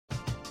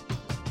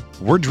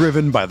We're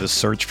driven by the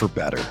search for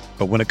better.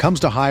 But when it comes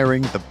to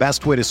hiring, the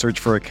best way to search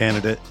for a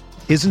candidate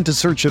isn't to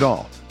search at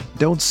all.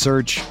 Don't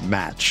search,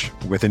 match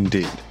with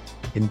Indeed.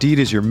 Indeed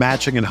is your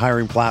matching and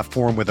hiring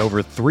platform with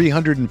over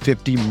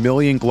 350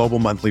 million global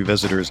monthly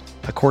visitors,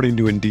 according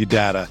to Indeed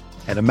data,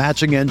 and a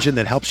matching engine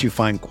that helps you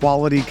find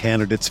quality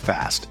candidates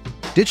fast.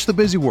 Ditch the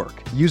busy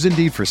work. Use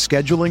Indeed for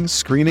scheduling,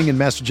 screening, and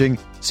messaging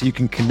so you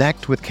can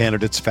connect with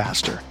candidates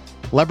faster.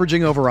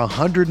 Leveraging over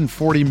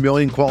 140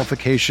 million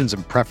qualifications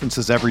and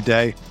preferences every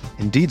day,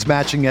 Indeed's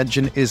matching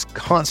engine is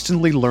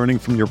constantly learning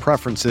from your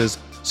preferences,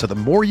 so the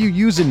more you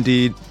use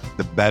Indeed,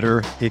 the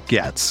better it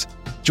gets.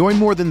 Join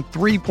more than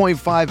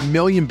 3.5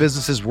 million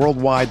businesses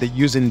worldwide that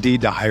use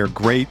Indeed to hire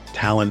great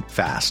talent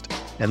fast.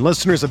 And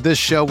listeners of this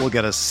show will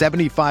get a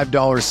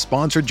 $75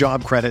 sponsored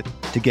job credit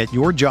to get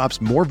your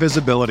jobs more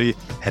visibility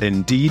at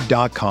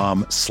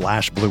Indeed.com/Blue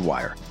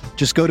Wire.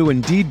 Just go to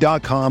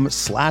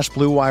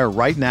Indeed.com/Blue Wire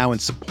right now and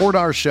support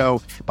our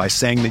show by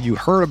saying that you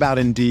heard about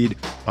Indeed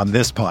on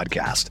this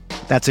podcast.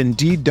 That's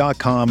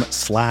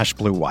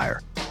Indeed.com/Blue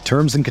Wire.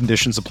 Terms and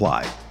conditions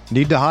apply.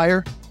 Need to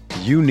hire?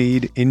 You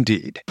need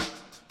Indeed.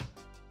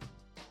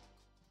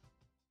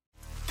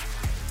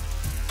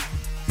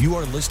 You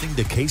are listening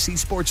to KC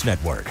Sports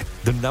Network,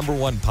 the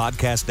 #1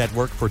 podcast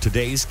network for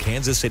today's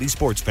Kansas City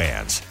sports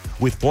fans.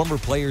 With former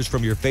players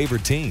from your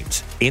favorite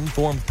teams,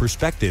 informed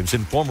perspectives,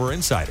 and former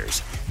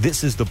insiders,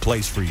 this is the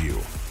place for you.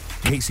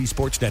 KC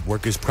Sports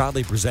Network is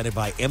proudly presented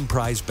by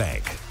Emprise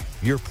Bank,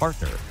 your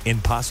partner in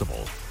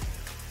possible.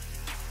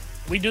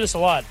 We do this a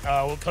lot.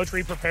 Coach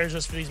Reed prepares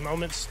us for these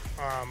moments.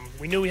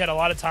 We knew we had a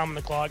lot of time on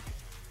the clock.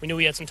 We knew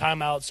we had some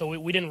time out, so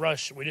we didn't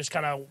rush. We just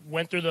kind of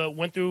went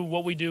through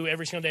what we do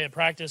every single day at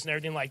practice and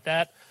everything like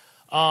that,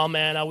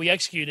 and we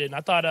executed. And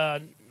I thought,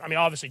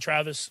 obviously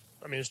Travis.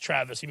 It's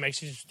Travis.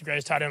 He's the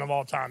greatest tight end of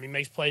all time. He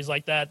makes plays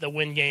like that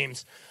win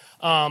games.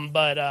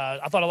 But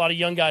I thought a lot of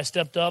young guys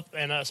stepped up,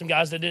 and some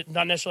guys that did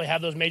not necessarily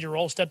have those major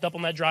roles stepped up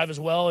on that drive as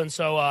well. And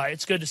so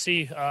it's good to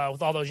see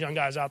with all those young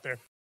guys out there.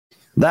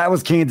 That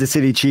was Kansas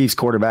City Chiefs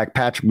quarterback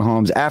Patrick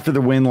Mahomes after the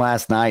win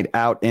last night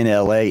out in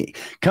L.A.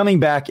 Coming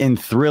back in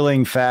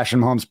thrilling fashion,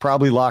 Mahomes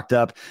probably locked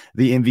up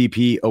the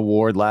MVP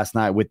award last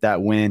night with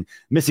that win.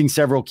 Missing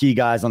several key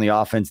guys on the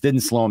offense didn't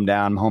slow him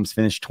down. Mahomes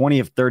finished 20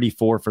 of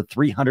 34 for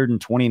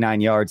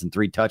 329 yards and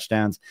 3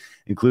 touchdowns,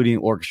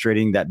 including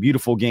orchestrating that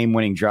beautiful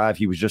game-winning drive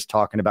he was just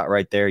talking about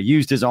right there.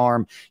 Used his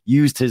arm,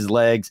 used his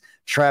legs.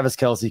 Travis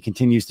Kelce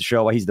continues to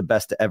show why he's the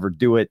best to ever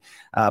do it,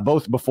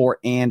 both before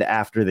and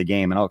after the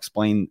game. And I'll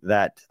explain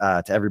that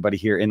to everybody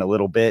here in a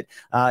little bit.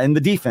 And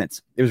the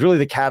defense, it was really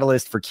the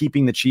catalyst for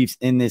keeping the Chiefs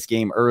in this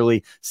game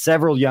early.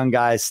 Several young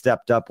guys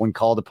stepped up when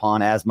called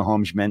upon, as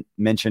Mahomes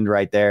mentioned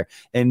right there,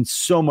 and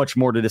so much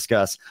more to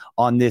discuss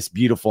on this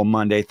beautiful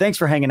Monday. Thanks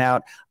for hanging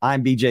out.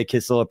 I'm BJ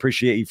Kissel.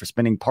 Appreciate you for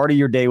spending part of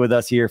your day with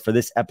us here for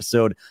this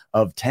episode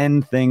of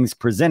 10 Things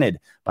presented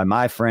by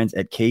my friends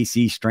at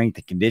KC Strength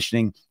and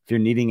Conditioning. If you're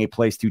needing a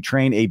place to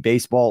train a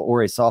baseball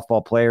or a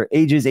softball player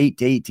ages 8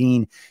 to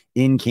 18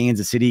 in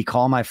Kansas City,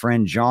 call my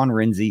friend John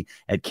Renzi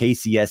at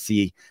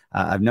KCSC.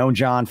 I've known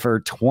John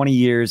for 20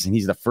 years, and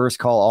he's the first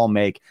call I'll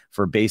make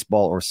for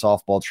baseball or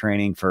softball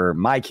training for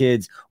my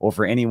kids or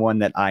for anyone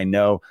that I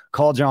know.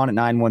 Call John at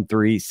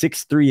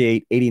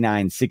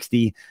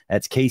 913-638-8960.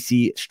 That's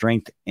KC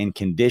Strength and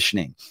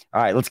Conditioning.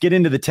 All right, let's get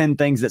into the 10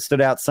 things that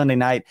stood out Sunday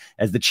night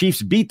as the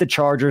Chiefs beat the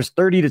Chargers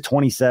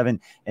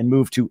 30-27 and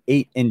moved to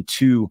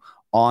 8-2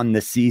 on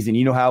the season.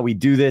 You know how we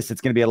do this.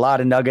 It's going to be a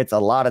lot of nuggets, a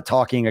lot of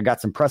talking. I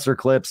got some presser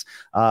clips,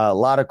 a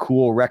lot of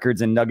cool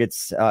records and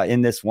nuggets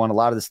in this one. A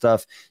lot of the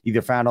stuff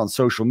either found on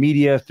social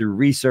media through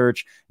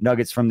research,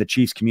 nuggets from the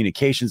Chiefs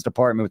communications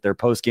department with their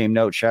post-game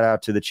note. Shout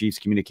out to the Chiefs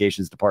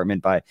communications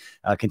department by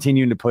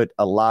continuing to put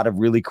a lot of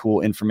really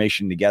cool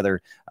information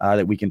together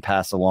that we can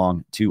pass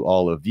along to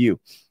all of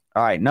you.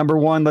 All right, number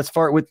one, let's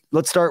start with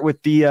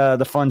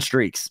the fun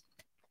streaks.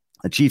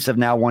 The Chiefs have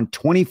now won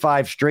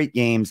 25 straight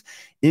games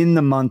in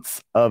the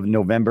months of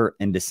November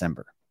and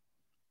December.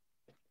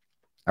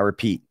 I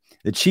repeat,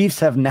 the Chiefs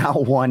have now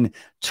won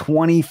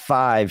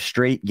 25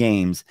 straight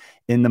games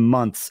in the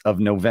months of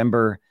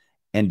November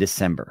and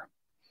December.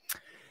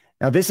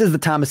 Now, this is the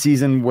time of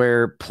season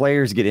where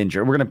players get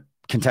injured. We're going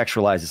to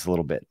contextualize this a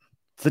little bit.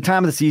 It's the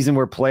time of the season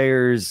where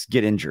players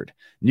get injured.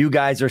 New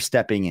guys are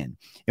stepping in.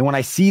 And when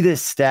I see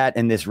this stat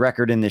and this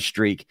record and this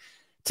streak,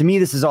 to me,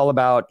 this is all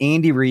about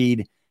Andy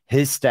Reid,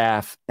 his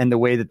staff, and the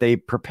way that they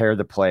prepare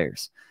the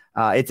players.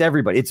 It's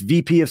everybody. It's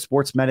VP of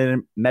Sports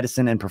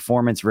Medicine and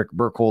Performance, Rick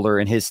Burkholder,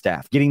 and his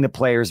staff, getting the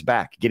players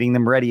back, getting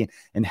them ready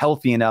and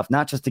healthy enough,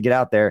 not just to get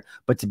out there,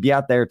 but to be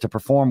out there to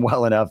perform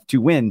well enough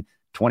to win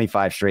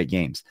 25 straight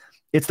games.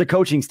 It's the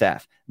coaching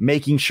staff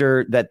making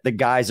sure that the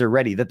guys are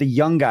ready, that the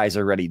young guys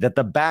are ready, that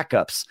the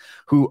backups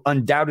who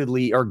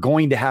undoubtedly are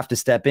going to have to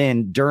step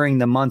in during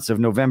the months of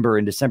November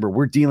and December.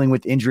 We're dealing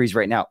with injuries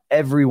right now.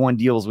 Everyone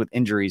deals with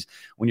injuries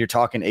when you're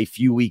talking a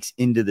few weeks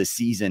into the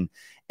season.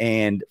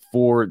 And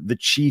for the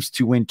Chiefs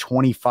to win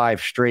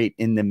 25 straight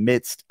in the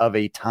midst of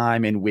a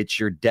time in which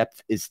your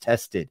depth is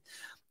tested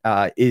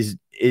is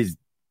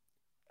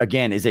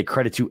again, is a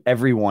credit to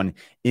everyone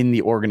in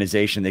the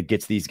organization that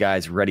gets these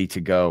guys ready to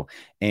go.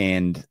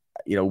 And,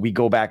 we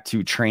go back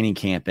to training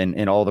camp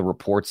and all the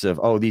reports of,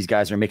 oh, these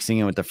guys are mixing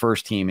in with the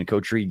first team. And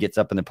Coach Reed gets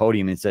up in the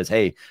podium and says,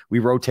 hey, we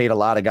rotate a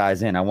lot of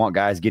guys in. I want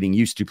guys getting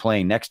used to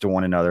playing next to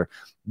one another.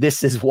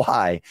 This is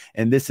why.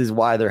 And this is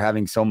why they're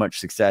having so much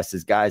success,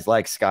 is guys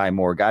like Sky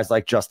Moore, guys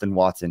like Justin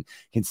Watson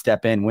can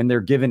step in when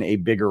they're given a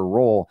bigger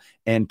role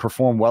and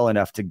perform well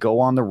enough to go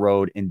on the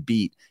road and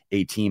beat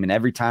a team. And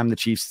every time the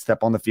Chiefs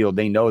step on the field,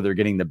 they know they're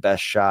getting the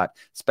best shot,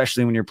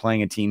 especially when you're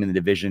playing a team in the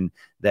division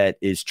that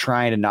is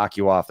trying to knock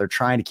you off. They're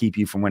trying to keep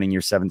you from winning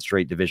your 7th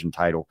straight division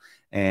title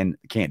and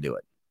can't do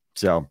it.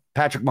 So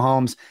Patrick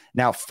Mahomes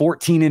now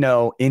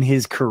 14-0 in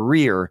his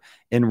career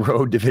in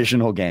road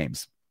divisional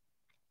games.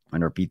 I'm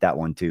going to repeat that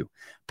one too.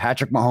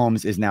 Patrick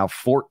Mahomes is now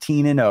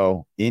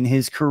 14-0 in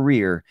his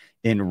career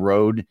in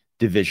road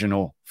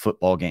divisional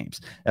football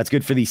games. That's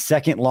good for the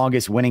second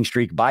longest winning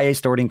streak by a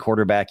starting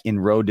quarterback in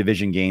road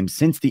division games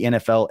since the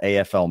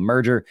NFL-AFL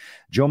merger.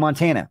 Joe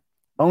Montana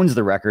owns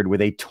the record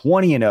with a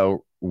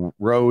 20-0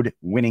 road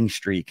winning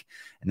streak,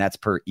 and that's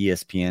per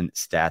ESPN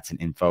stats and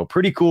info.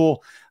 Pretty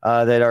cool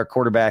that our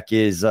quarterback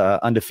is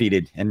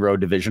undefeated in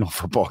road divisional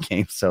football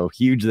games. So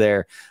huge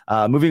there.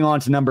 Moving on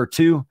to number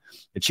 2,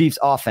 the Chiefs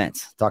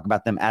offense. Talk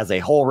about them as a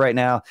whole right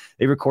now.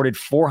 They recorded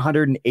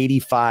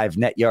 485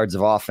 net yards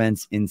of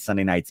offense in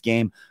Sunday night's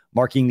game,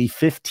 marking the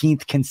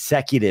 15th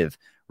consecutive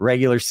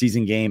regular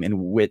season game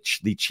in which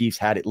the Chiefs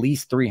had at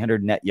least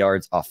 300 net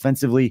yards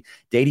offensively,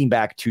 dating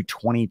back to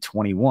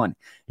 2021.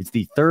 It's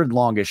the 3rd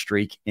longest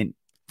streak in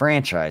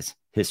franchise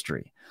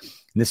history.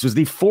 And this was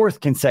the 4th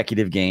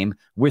consecutive game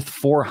with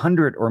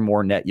 400 or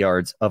more net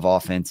yards of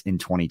offense in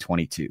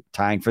 2022,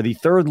 tying for the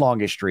 3rd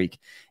longest streak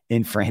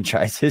in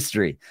franchise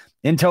history.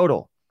 In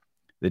total,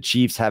 the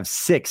Chiefs have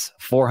 6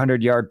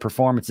 400-yard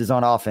performances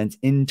on offense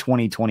in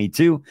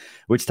 2022,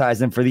 which ties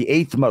them for the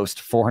 8th most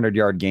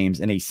 400-yard games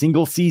in a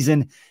single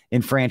season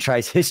in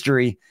franchise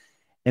history.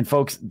 And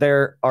folks,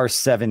 there are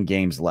 7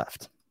 games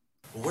left.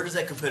 Well, where does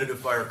that competitive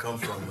fire come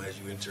from as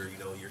you enter,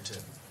 year 10?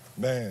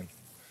 Man,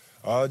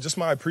 just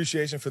my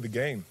appreciation for the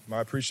game,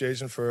 my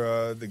appreciation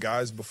for the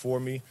guys before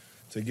me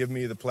to give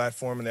me the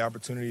platform and the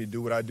opportunity to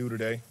do what I do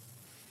today.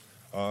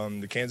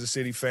 The Kansas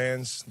City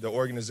fans, the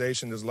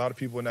organization, there's a lot of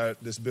people in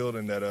this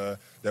building that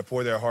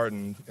pour their heart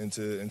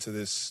into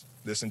this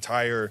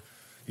entire,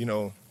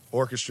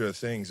 orchestra of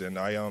things. And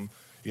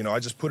I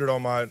just put it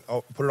on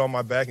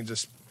my back and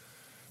just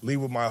lead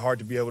with my heart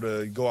to be able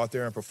to go out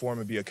there and perform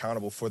and be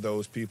accountable for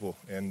those people.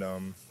 And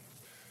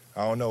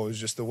I don't know, it was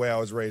just the way I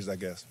was raised, I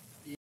guess.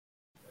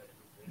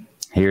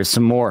 Here's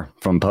some more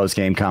from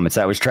post-game comments.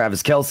 That was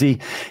Travis Kelce.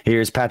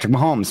 Here's Patrick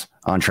Mahomes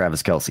on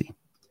Travis Kelce.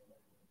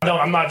 No,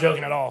 I'm not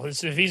joking at all.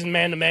 If he's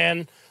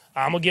man-to-man,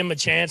 I'm going to give him a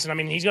chance.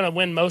 And, he's going to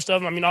win most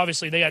of them.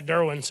 Obviously, they got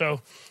Derwin,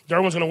 so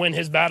Derwin's going to win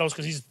his battles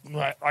because he's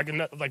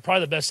probably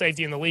the best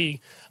safety in the league.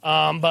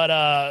 I'm going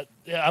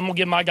to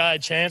give my guy a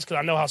chance because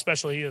I know how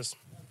special he is.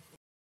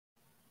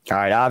 All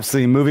right,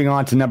 obviously, moving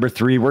on to number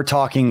 3, we're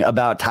talking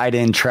about tight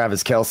end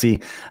Travis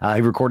Kelce.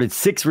 He recorded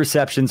 6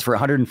 receptions for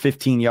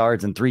 115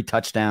 yards and 3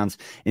 touchdowns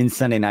in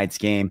Sunday night's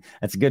game.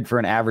 That's good for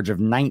an average of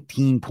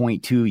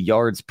 19.2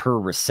 yards per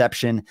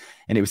reception.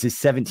 And it was his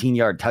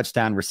 17-yard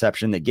touchdown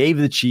reception that gave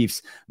the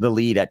Chiefs the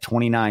lead at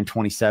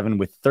 29-27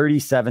 with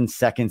 37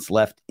 seconds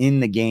left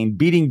in the game,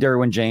 beating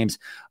Derwin James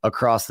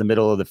across the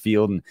middle of the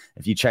field. And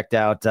if you checked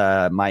out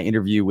my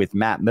interview with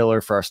Matt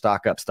Miller for our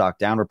Stock Up, Stock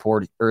Down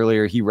report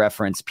earlier, he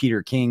referenced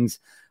Peter King's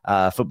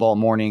Football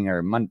Morning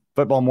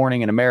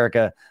in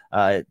America,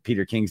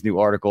 Peter King's new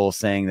article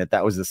saying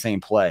that was the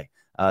same play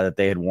that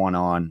they had won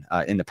on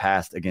in the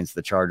past against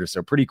the Chargers.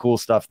 So pretty cool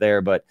stuff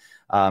there. But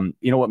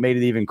what made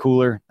it even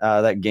cooler,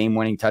 that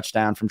game-winning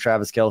touchdown from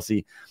Travis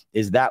Kelce,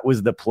 is that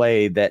was the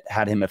play that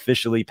had him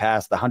officially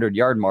pass the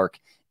 100-yard mark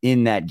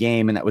in that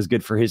game. And that was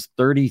good for his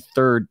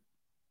 33rd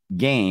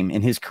game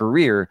in his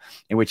career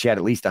in which he had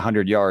at least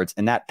 100 yards.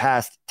 And that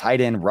passed tight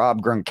end Rob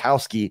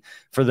Gronkowski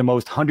for the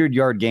most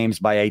 100-yard games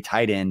by a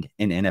tight end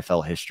in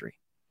NFL history.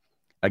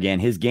 Again,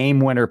 his game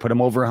winner put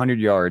him over 100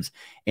 yards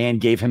and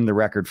gave him the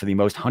record for the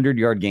most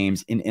 100-yard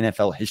games in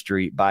NFL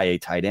history by a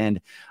tight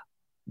end.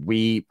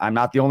 I'm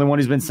not the only one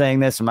who's been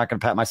saying this. I'm not going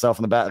to pat myself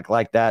on the back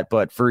like that,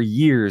 but for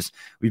years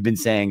we've been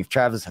saying if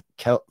Travis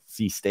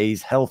Kelce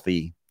stays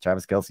healthy,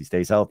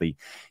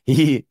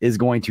 he is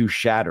going to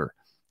shatter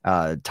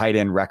tight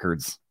end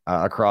records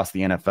across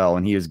the NFL,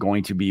 and he is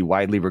going to be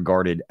widely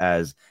regarded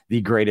as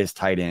the greatest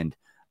tight end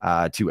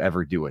to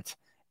ever do it.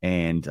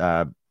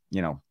 And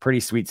pretty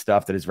sweet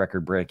stuff that his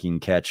record-breaking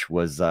catch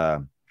was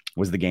the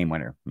game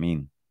winner.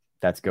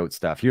 That's GOAT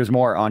stuff. Here's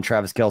more on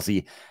Travis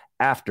Kelce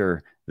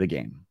after the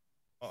game.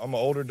 I'm an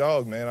older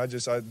dog, man. I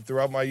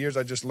throughout my years,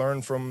 I just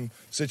learned from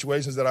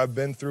situations that I've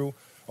been through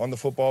on the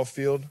football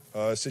field,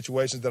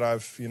 situations that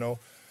I've,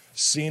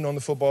 seen on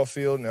the football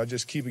field, and I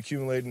just keep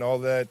accumulating all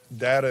that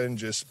data and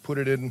just put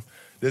it in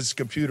this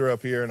computer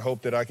up here and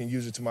hope that I can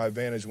use it to my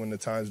advantage when the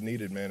time's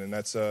needed, man. And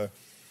that's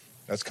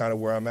kind of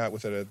where I'm at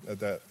with it at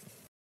that.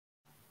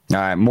 All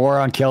right, more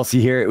on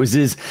Kelce here. It was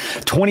his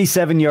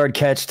 27-yard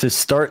catch to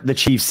start the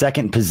Chiefs'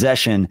 second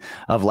possession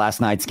of last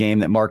night's game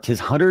that marked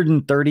his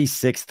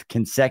 136th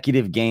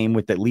consecutive game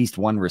with at least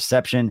one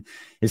reception.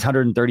 His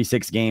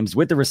 136 games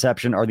with the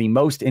reception are the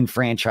most in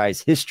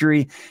franchise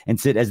history and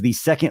sit as the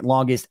second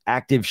longest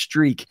active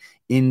streak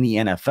in the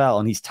NFL.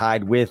 And he's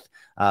tied with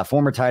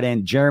former tight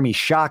end Jeremy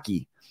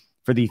Shockey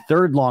for the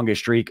third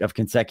longest streak of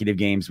consecutive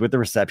games with the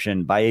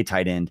reception by a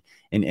tight end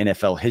in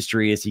NFL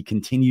history as he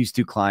continues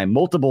to climb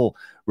multiple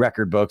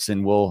record books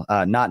and will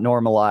not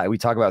normalize. We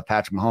talk about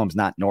Patrick Mahomes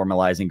not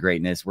normalizing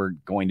greatness. We're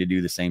going to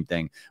do the same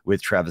thing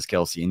with Travis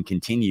Kelce and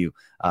continue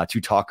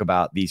to talk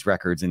about these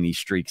records and these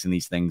streaks and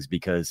these things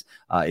because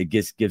it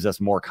gives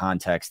us more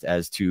context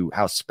as to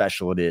how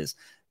special it is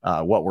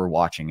what we're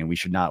watching, and we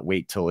should not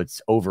wait till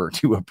it's over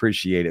to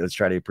appreciate it. Let's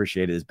try to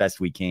appreciate it as best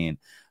we can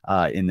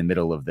in the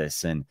middle of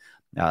this. And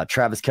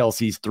Travis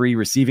Kelce's 3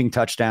 receiving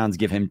touchdowns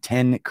give him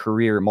 10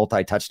 career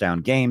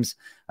multi-touchdown games.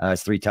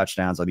 His 3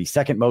 touchdowns are the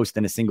second most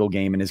in a single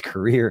game in his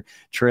career,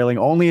 trailing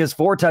only his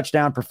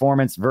 4-touchdown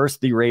performance versus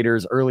the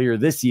Raiders earlier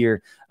this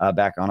year,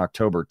 back on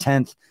October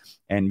 10th.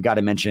 And got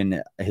to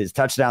mention his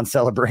touchdown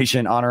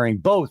celebration honoring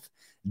both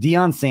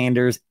Deion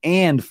Sanders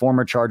and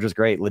former Chargers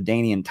great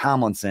LaDainian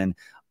Tomlinson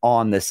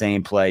on the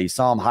same play. You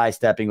saw him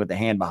high-stepping with the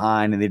hand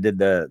behind, and they did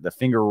the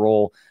finger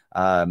roll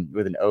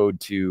with an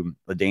ode to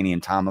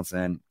LaDainian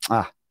Tomlinson.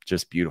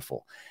 Just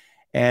beautiful.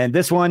 And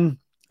this one,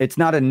 it's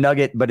not a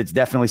nugget, but it's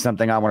definitely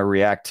something I want to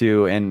react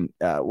to. And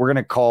we're going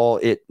to call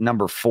it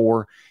number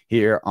 4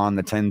 here on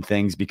the 10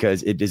 things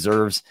because it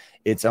deserves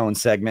its own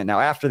segment. Now,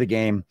 after the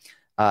game,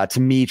 to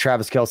me,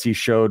 Travis Kelce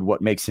showed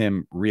what makes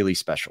him really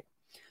special.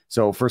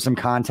 So for some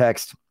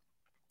context,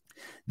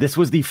 this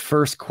was the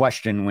first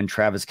question when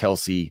Travis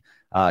Kelce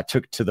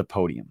took to the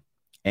podium.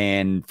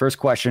 And first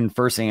question,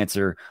 first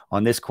answer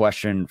on this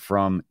question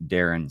from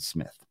Darren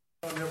Smith.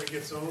 It never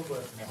gets old,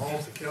 but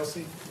Mahomes to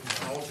Kelce,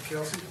 Mahomes to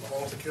Kelce,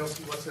 Mahomes to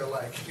Kelce, what's that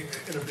like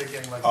in a big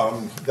game like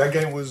that? That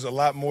game was a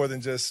lot more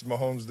than just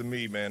Mahomes to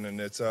me, man, and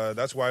it's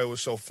that's why it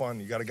was so fun.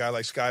 You got a guy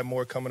like Sky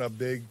Moore coming up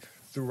big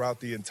throughout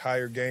the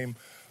entire game.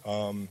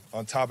 On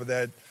top of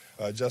that,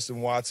 Justin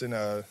Watson,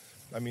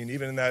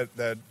 even in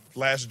that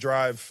last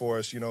drive for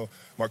us,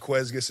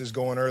 Marquez gets his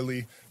going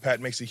early. Pat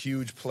makes a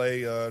huge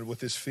play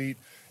with his feet.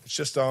 It's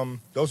just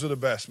those are the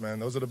best, man.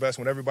 Those are the best.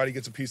 When everybody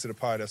gets a piece of the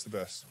pie, that's the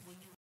best.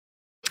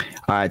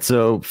 All right,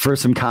 so for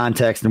some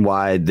context and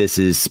why this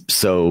is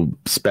so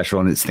special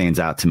and it stands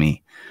out to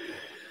me,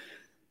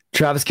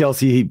 Travis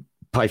Kelce,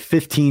 probably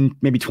 15,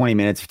 maybe 20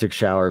 minutes, he took a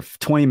shower,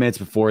 20 minutes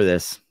before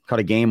this, caught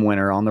a game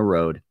winner on the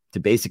road to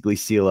basically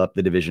seal up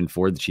the division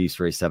for the Chiefs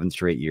for a 7th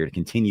straight year, to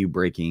continue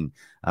breaking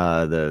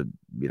the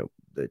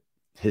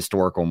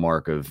historical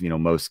mark of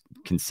most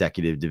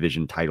consecutive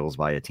division titles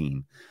by a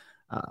team.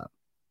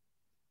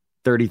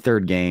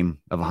 33rd game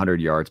of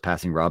 100 yards,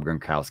 passing Rob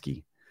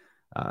Gronkowski.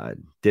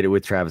 Did it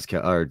with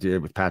did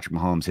it with Patrick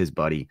Mahomes, his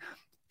buddy.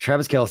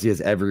 Travis Kelce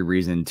has every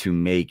reason to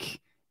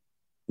make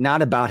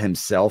not about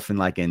himself in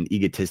like an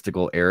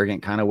egotistical,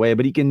 arrogant kind of way,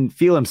 but he can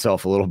feel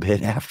himself a little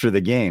bit after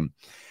the game.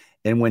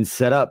 And when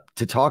set up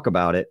to talk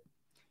about it,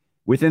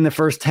 within the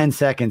first 10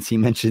 seconds, he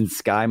mentions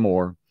Sky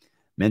Moore,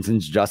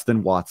 mentions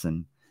Justin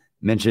Watson,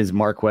 mentions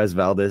Marquez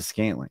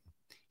Valdes-Scantling.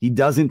 He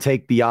doesn't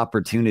take the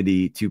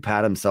opportunity to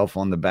pat himself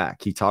on the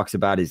back. He talks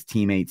about his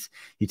teammates.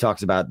 He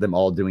talks about them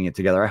all doing it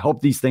together. I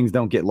hope these things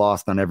don't get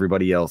lost on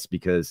everybody else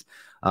because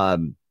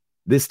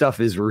this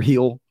stuff is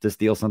real, to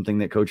steal something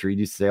that Coach Reid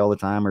used to say all the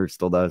time, or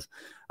still does.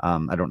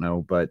 I don't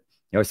know, but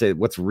I always say,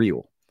 what's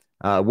real?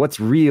 What's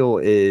real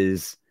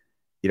is,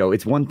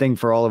 it's one thing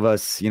for all of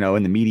us,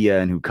 in the media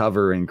and who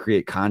cover and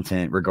create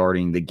content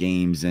regarding the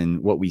games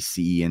and what we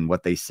see and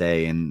what they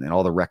say and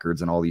all the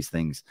records and all these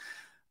things.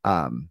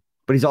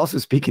 But he's also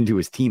speaking to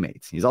his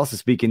teammates. He's also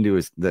speaking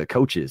to the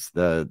coaches,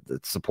 the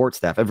support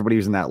staff, everybody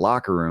who's in that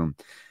locker room,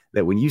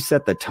 that when you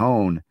set the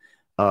tone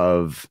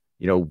of,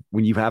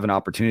 when you have an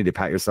opportunity to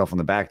pat yourself on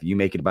the back, that you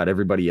make it about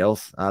everybody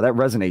else, that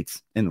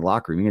resonates in the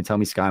locker room. You're going to tell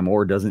me Sky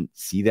Moore doesn't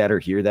see that or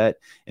hear that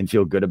and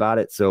feel good about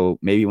it. So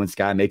maybe when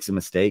Sky makes a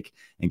mistake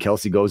and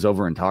Kelce goes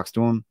over and talks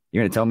to him,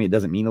 you're going to tell me it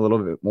doesn't mean a little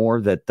bit more,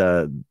 that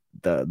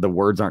the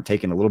words aren't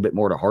taken a little bit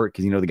more to heart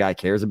because the guy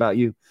cares about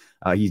you.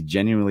 He's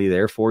genuinely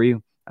there for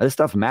you. This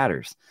stuff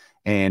matters.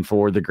 And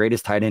for the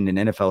greatest tight end in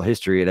NFL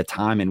history at a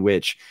time in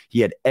which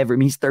he had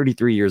he's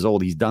 33 years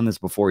old. He's done this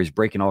before. He's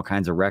breaking all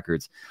kinds of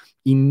records.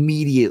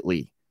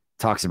 Immediately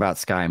talks about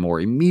Sky Moore,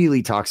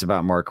 immediately talks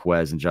about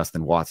Marquez and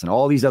Justin Watson,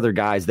 all these other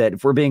guys that,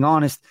 if we're being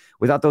honest,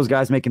 without those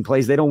guys making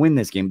plays, they don't win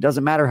this game. It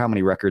doesn't matter how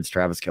many records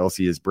Travis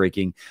Kelce is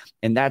breaking.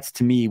 And that's,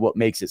 to me, what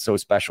makes it so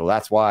special.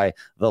 That's why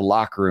the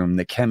locker room,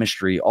 the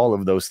chemistry, all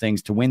of those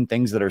things, to win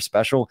things that are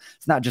special,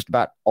 it's not just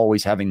about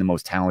always having the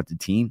most talented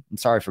team. I'm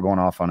sorry for going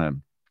off on a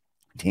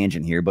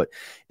tangent here, but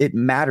it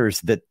matters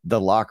that the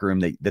locker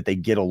room, that they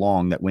get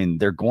along, that when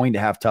they're going to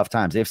have tough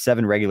times, they have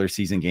 7 regular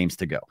season games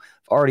to go.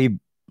 Already,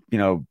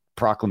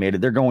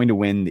 proclamated they're going to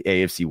win the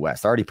AFC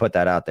West. I already put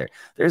that out there.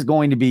 There's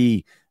going to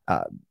be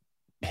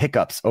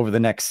hiccups over the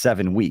next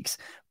 7 weeks,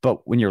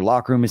 but when your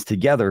locker room is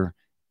together,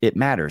 it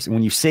matters. And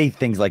when you say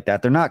things like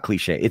that, they're not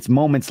cliche. It's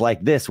moments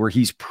like this where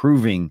he's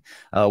proving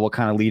what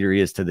kind of leader he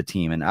is to the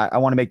team. And I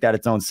want to make that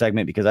its own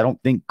segment because I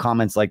don't think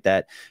comments like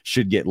that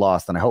should get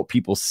lost. And I hope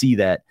people see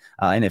that.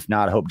 And if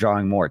not, I hope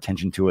drawing more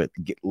attention to it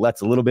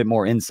lets a little bit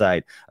more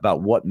insight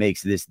about what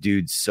makes this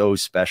dude so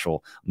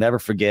special. I'll never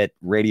forget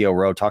Radio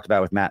Row, talked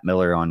about with Matt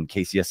Miller on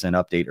KCSN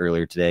Update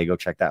earlier today. Go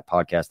check that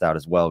podcast out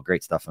as well.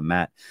 Great stuff from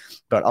Matt.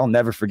 But I'll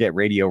never forget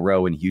Radio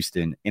Row in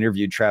Houston,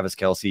 interviewed Travis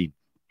Kelce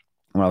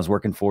when I was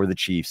working for the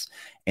Chiefs.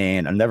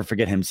 And I'll never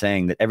forget him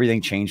saying that everything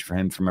changed for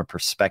him from a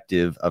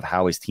perspective of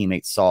how his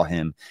teammates saw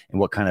him and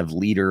what kind of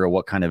leader or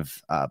what kind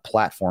of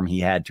platform he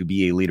had to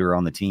be a leader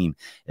on the team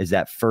is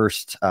that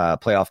first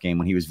playoff game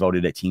when he was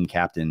voted a team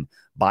captain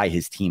by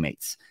his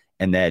teammates.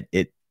 And that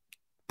it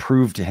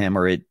proved to him,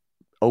 or it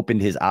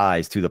opened his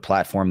eyes to the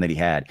platform that he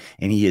had.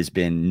 And he has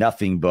been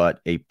nothing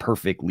but a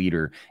perfect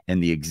leader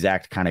and the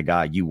exact kind of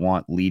guy you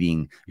want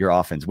leading your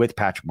offense with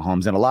Patrick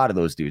Mahomes. And a lot of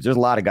those dudes, there's a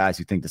lot of guys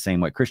who think the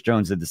same way. Chris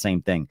Jones did the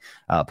same thing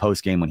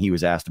post-game when he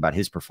was asked about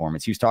his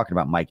performance. He was talking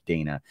about Mike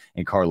Dana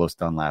and Carlos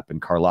Dunlap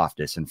and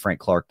Karlaftis and Frank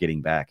Clark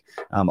getting back,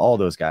 all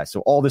those guys.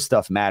 So all this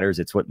stuff matters.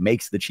 It's what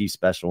makes the Chiefs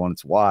special. And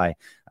it's why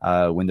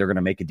when they're going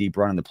to make a deep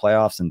run in the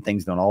playoffs and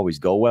things don't always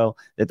go well,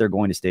 that they're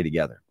going to stay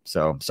together.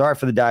 So sorry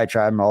for the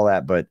diatribe and all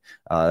that, but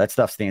that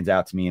stuff stands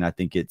out to me. And I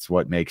think it's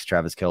what makes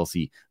Travis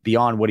Kelce,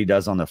 beyond what he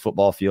does on the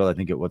football field, I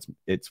think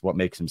it's what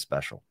makes him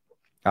special.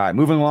 All right,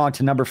 moving along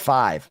to number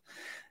 5.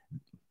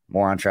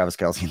 More on Travis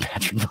Kelce and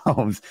Patrick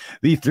Mahomes.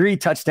 The 3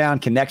 touchdown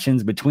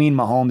connections between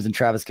Mahomes and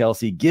Travis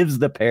Kelce gives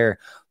the pair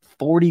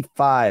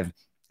 45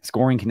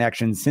 scoring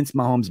connections since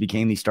Mahomes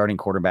became the starting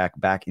quarterback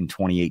back in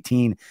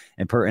 2018.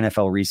 And per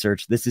NFL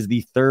research, this is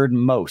the 3rd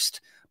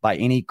most by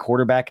any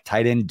quarterback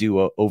tight end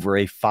duo over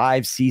a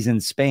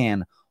 5-season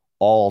span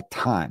all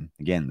time.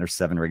 Again, there's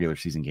 7 regular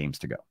season games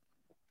to go.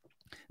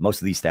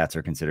 Most of these stats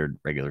are considered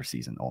regular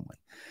season only.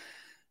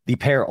 The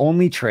pair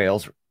only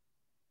trails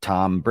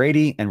Tom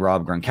Brady and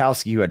Rob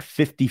Gronkowski, who had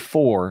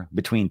 54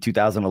 between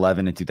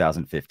 2011 and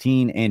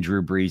 2015, and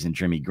Drew Brees and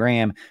Jimmy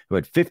Graham, who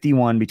had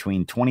 51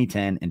 between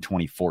 2010 and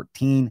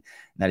 2014. And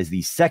that is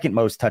the 2nd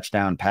most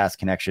touchdown pass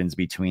connections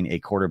between a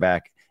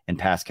quarterback and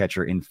pass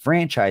catcher in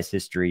franchise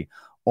history,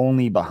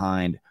 only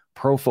behind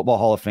Pro Football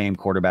Hall of Fame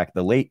quarterback,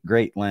 the late,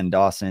 great Len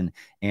Dawson,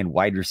 and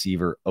wide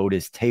receiver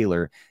Otis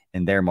Taylor,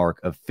 in their mark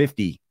of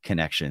 50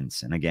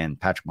 connections. And again,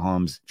 Patrick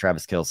Mahomes,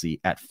 Travis Kelce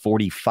at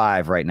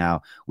 45 right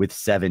now with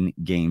 7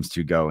 games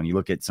to go. And you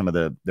look at some of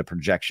the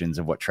projections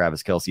of what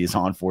Travis Kelce is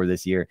on for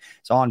this year.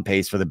 It's on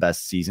pace for the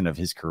best season of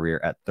his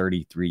career at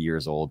 33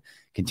 years old.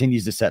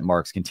 Continues to set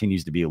marks,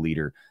 continues to be a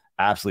leader.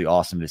 Absolutely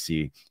awesome to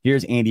see.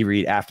 Here's Andy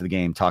Reid after the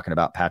game talking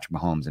about Patrick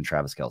Mahomes and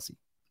Travis Kelce.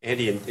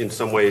 Andy, in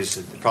some ways,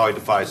 it probably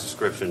defies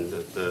description,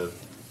 the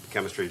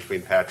chemistry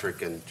between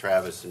Patrick and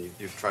Travis, and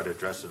you've tried to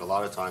address it a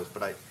lot of times,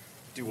 but I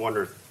do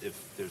wonder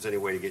if there's any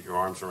way to get your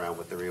arms around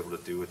what they're able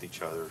to do with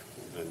each other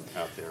and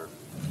out there.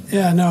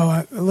 Yeah,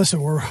 no,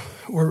 listen,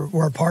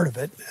 we're a part of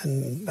it,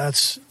 and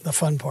that's the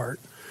fun part.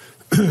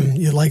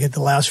 You'd like it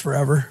to last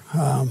forever,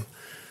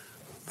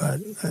 but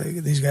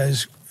these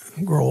guys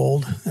grow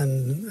old,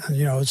 and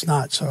it's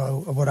not.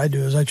 So what I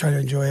do is I try to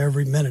enjoy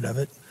every minute of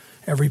it,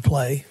 every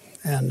play.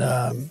 And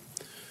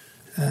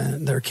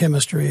their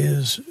chemistry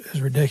is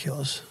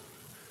ridiculous.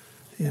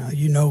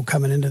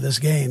 Coming into this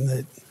game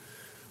that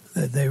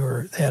they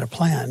had a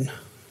plan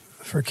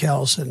for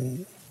Kels,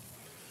 and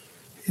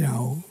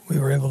we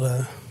were able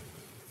to,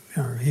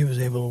 he was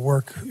able to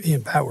work. He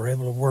and Pat were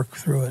able to work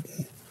through it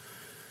and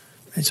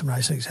made some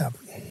nice things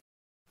happen.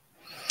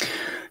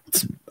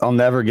 I'll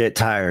never get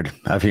tired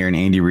of hearing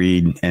Andy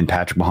Reid and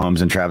Patrick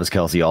Mahomes and Travis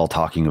Kelce all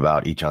talking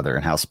about each other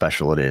and how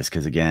special it is.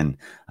 Because again,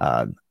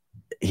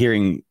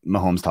 hearing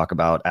Mahomes talk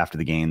about after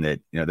the game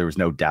that there was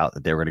no doubt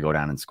that they were going to go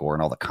down and score,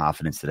 and all the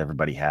confidence that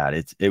everybody had,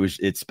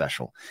 it's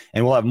special.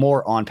 And we'll have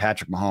more on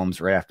Patrick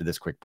Mahomes right after this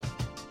quick.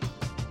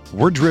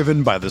 We're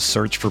driven by the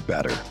search for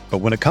better, but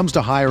when it comes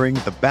to hiring,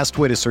 the best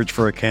way to search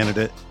for a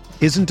candidate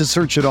isn't to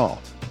search at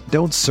all.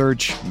 Don't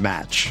search,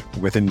 match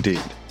with Indeed.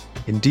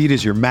 Indeed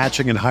is your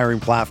matching and hiring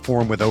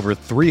platform with over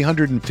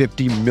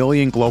 350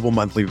 million global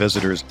monthly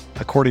visitors,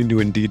 according to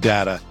Indeed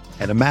data,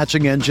 and a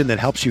matching engine that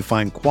helps you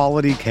find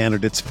quality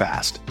candidates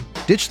fast.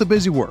 Ditch the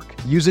busy work.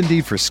 Use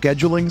Indeed for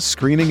scheduling,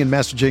 screening, and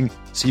messaging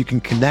so you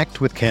can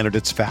connect with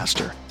candidates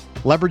faster.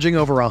 Leveraging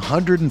over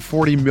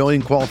 140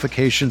 million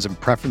qualifications and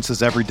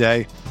preferences every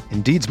day,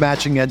 Indeed's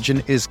matching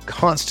engine is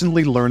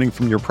constantly learning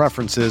from your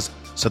preferences,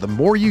 so the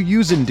more you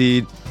use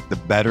Indeed, the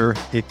better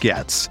it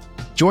gets.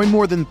 Join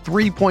more than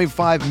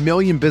 3.5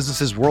 million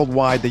businesses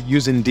worldwide that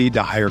use Indeed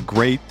to hire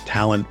great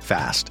talent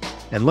fast.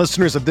 And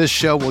listeners of this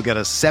show will get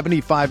a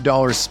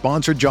 $75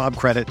 sponsored job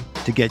credit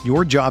to get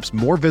your jobs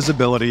more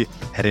visibility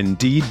at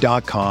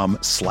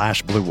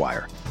Indeed.com/Blue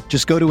Wire.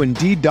 Just go to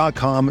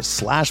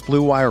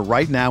Indeed.com/Blue Wire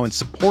right now and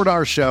support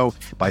our show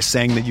by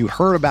saying that you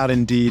heard about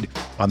Indeed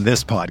on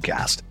this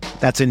podcast.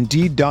 That's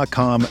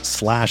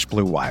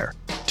Indeed.com/Blue Wire.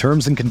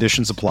 Terms and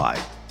conditions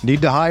apply.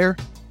 Need to hire?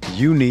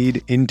 You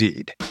need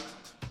Indeed.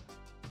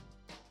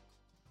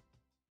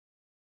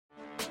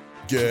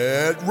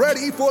 Get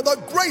ready for the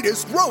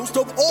greatest roast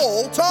of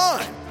all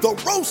time, the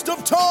Roast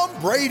of Tom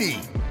Brady,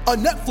 a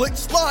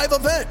Netflix live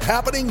event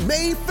happening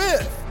May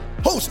 5th.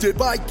 Hosted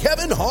by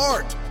Kevin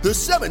Hart, the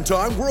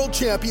 7-time world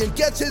champion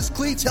gets his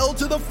cleats held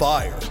to the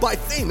fire by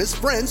famous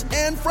friends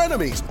and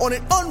frenemies on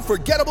an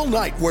unforgettable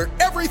night where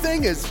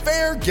everything is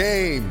fair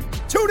game.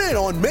 Tune in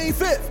on May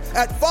 5th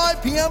at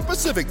 5 p.m.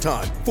 Pacific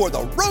time for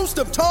the Roast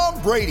of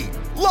Tom Brady,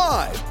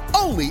 live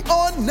only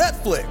on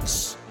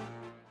Netflix.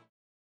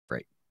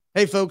 Great.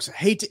 Hey folks,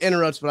 hate to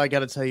interrupt, but I got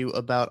to tell you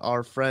about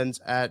our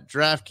friends at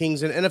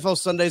DraftKings, and NFL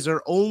Sundays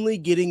are only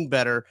getting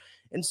better.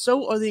 And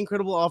so are the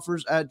incredible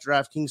offers at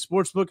DraftKings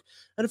Sportsbook,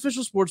 an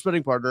official sports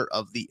betting partner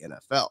of the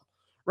NFL.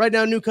 Right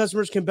now, new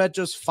customers can bet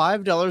just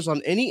 $5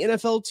 on any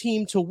NFL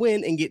team to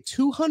win and get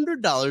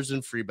 $200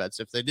 in free bets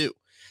if they do.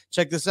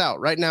 Check this out.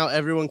 Right now,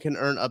 everyone can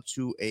earn up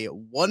to a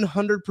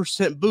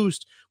 100%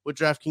 boost with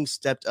DraftKings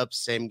stepped-up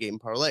same-game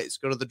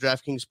parlays. Go to the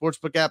DraftKings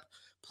Sportsbook app,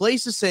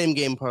 place a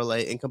same-game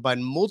parlay, and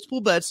combine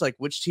multiple bets like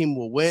which team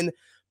will win,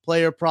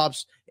 player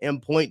props,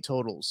 and point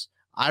totals.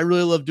 I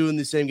really love doing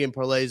these same game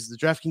parlays. The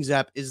DraftKings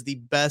app is the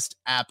best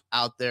app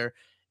out there.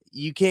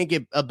 You can't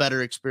get a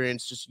better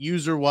experience, just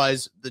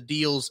user-wise, the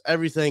deals,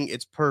 everything.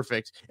 It's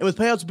perfect. And with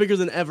payouts bigger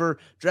than ever,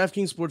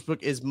 DraftKings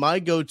Sportsbook is my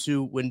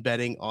go-to when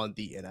betting on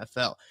the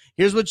NFL.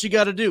 Here's what you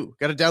got to do.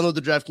 Got to download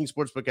the DraftKings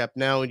Sportsbook app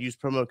now and use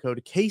promo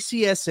code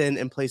KCSN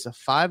and place a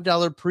 $5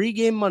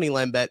 pregame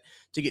moneyline bet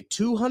to get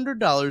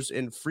 $200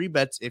 in free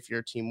bets if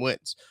your team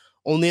wins.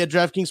 Only at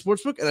DraftKings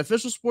Sportsbook, an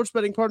official sports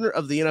betting partner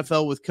of the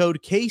NFL with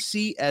code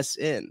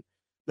KCSN.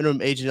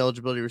 Minimum age and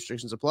eligibility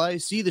restrictions apply.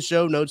 See the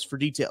show notes for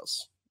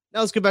details. Now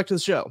let's get back to the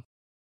show.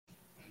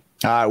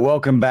 All right,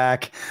 welcome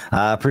back.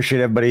 Appreciate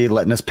everybody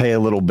letting us pay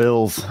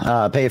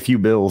a few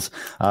bills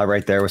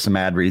right there with some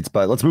ad reads.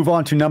 But let's move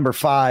on to number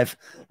 5.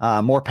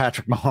 More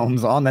Patrick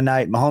Mahomes on the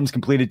night. Mahomes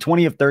completed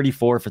 20 of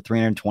 34 for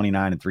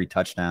 329 and 3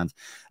 touchdowns.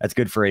 That's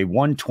good for a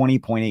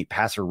 120.8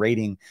 passer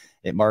rating.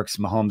 It marks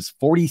Mahomes'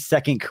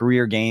 42nd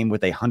career game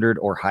with 100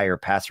 or higher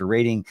passer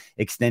rating,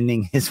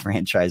 extending his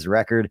franchise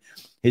record.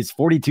 His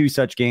 42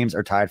 such games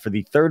are tied for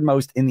the third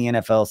most in the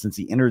NFL since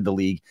he entered the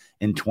league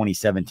in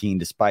 2017,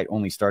 despite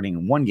only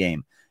starting one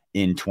game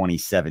in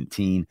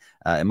 2017.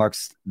 It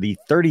marks the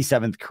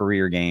 37th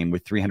career game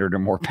with 300 or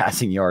more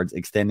passing yards,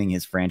 extending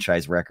his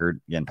franchise record.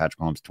 Again,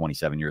 Patrick Mahomes,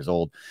 27 years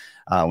old.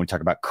 When we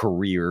talk about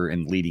career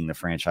and leading the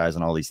franchise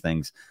and all these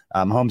things,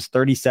 Mahomes'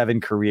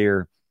 37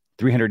 career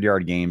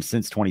 300-yard games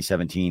since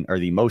 2017 are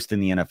the most in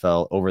the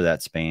NFL over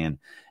that span.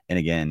 And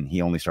again,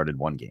 he only started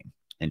one game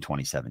in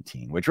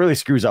 2017, which really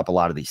screws up a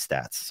lot of these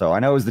stats. So I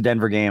know it was the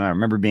Denver game. I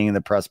remember being in the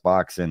press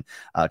box and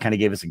kind of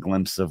gave us a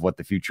glimpse of what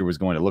the future was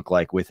going to look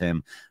like with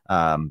him.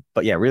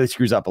 But yeah, really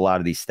screws up a lot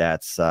of these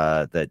stats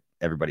that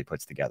everybody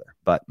puts together.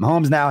 But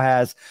Mahomes now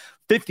has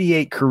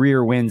 58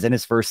 career wins in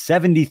his first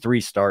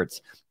 73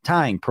 starts,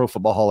 tying Pro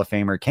Football Hall of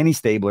Famer Kenny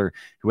Stabler,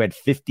 who had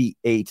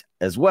 58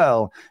 as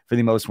well for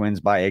the most wins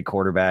by a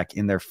quarterback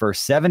in their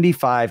first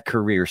 75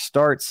 career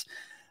starts.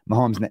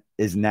 Mahomes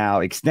is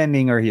now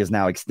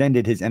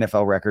extended his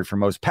NFL record for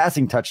most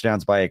passing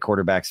touchdowns by a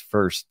quarterback's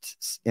first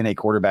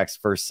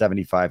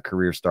 75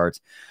 career starts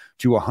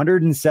to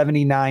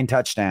 179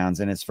 touchdowns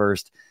in his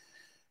first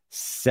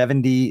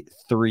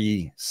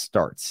 73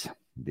 starts.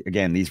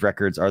 Again, these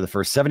records are the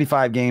first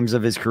 75 games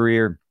of his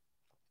career.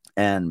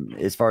 And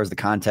as far as the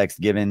context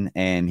given,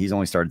 and he's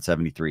only started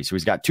 73. So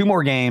he's got 2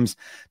 more games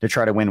to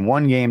try to win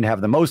one game to have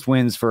the most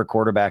wins for a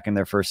quarterback in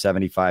their first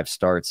 75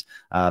 starts,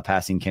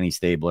 passing Kenny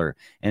Stabler.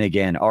 And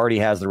again, already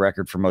has the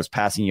record for most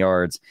passing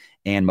yards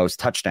and most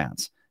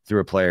touchdowns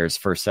through a player's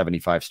first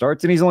 75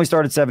 starts. And he's only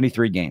started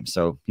 73 games.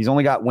 So he's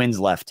only got wins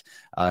left.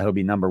 He'll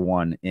be number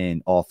 1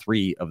 in all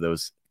 3 of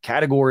those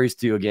categories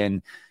to,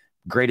 again,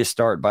 greatest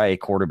start by a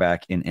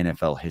quarterback in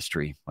NFL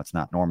history. Let's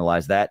not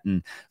normalize that.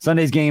 And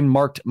Sunday's game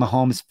marked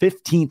Mahomes'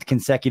 15th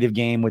consecutive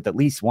game with at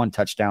least 1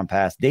 touchdown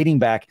pass, dating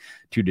back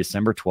to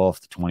December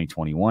 12th,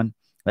 2021.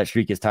 That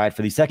streak is tied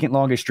for the second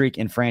longest streak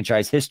in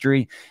franchise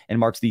history and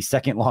marks the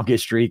second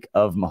longest streak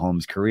of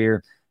Mahomes'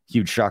 career.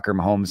 Huge shocker.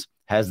 Mahomes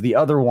has the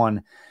other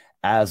one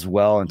as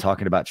well, and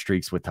talking about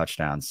streaks with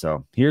touchdowns.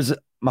 So here's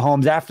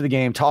Mahomes after the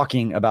game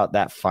talking about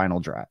that final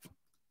drive.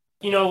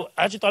 You know,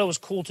 I just thought it was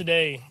cool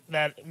today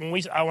that when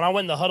I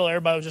went in the huddle,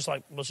 everybody was just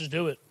like, let's just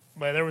do it.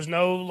 But there was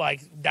no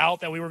doubt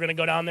that we were going to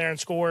go down there and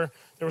score.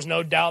 There was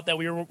no doubt that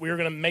we were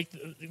going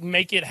to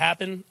make it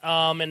happen.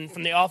 And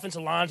from the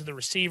offensive line to the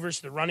receivers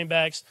to the running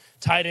backs,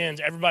 tight ends,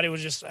 everybody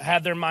was just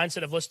had their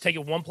mindset of let's take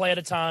it one play at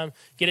a time,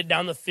 get it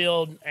down the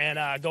field,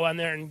 and go out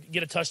there and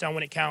get a touchdown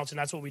when it counts. And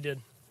that's what we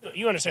did.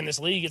 You understand this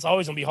league, it's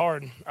always going to be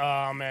hard,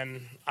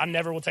 and I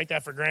never will take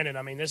that for granted.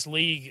 I mean, this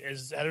league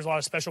there's a lot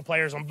of special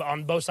players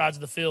on both sides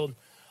of the field.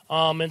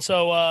 And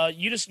so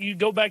you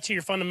go back to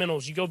your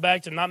fundamentals. You go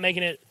back to not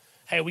making it,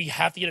 hey, we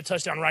have to get a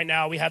touchdown right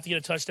now. We have to get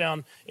a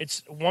touchdown.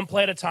 It's one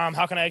play at a time.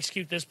 How can I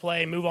execute this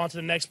play, move on to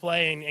the next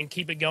play, and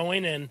keep it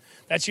going? And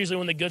that's usually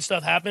when the good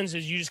stuff happens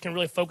is you just can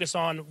really focus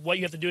on what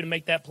you have to do to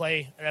make that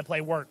play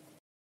work.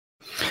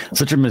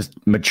 Such a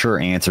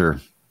mature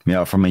answer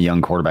from a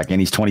young quarterback. And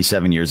he's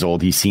 27 years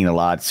old. He's seen a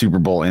lot. Super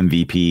Bowl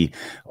MVP,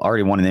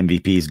 already won an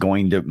MVP, is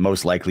going to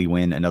most likely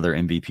win another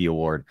MVP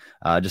award.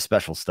 Just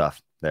special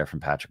stuff there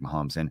from Patrick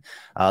Mahomes. And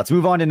let's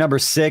move on to number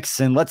 6,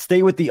 and let's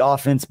stay with the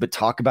offense, but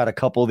talk about a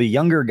couple of the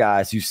younger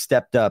guys who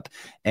stepped up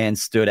and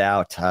stood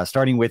out,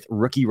 starting with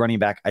rookie running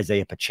back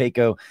Isaiah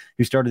Pacheco,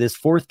 who started his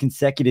 4th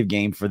consecutive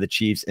game for the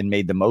Chiefs and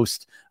made the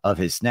most of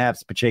his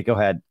snaps. Pacheco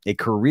had a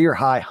career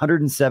high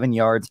 107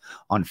 yards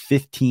on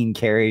 15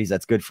 carries.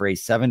 That's good for a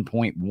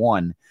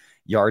 7.1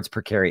 yards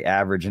per carry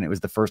average, and it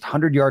was the first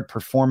 100-yard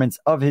performance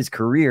of his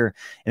career,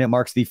 and it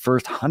marks the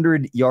first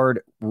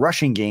 100-yard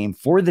rushing game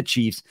for the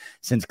Chiefs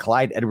since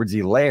Clyde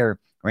Edwards-Helaire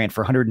ran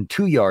for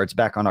 102 yards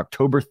back on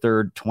October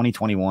 3rd,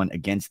 2021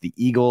 against the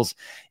Eagles.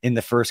 In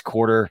the first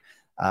quarter,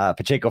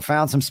 Pacheco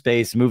found some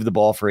space, moved the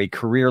ball for a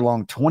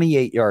career-long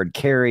 28-yard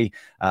carry,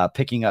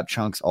 picking up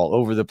chunks all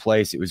over the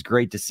place. It was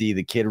great to see.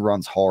 The kid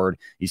runs hard.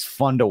 He's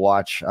fun to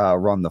watch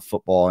run the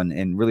football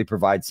and really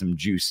provide some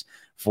juice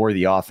for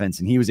the offense.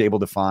 And he was able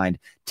to find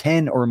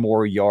 10 or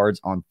more yards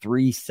on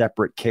 3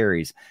 separate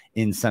carries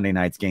in Sunday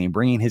night's game,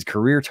 bringing his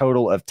career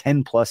total of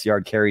 10-plus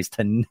yard carries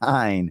to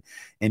 9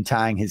 and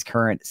tying his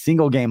current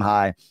single-game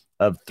high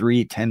of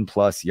 3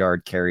 10-plus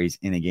yard carries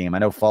in a game. I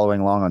know following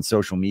along on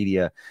social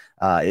media,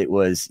 it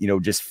was,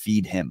 just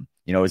feed him.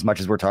 As much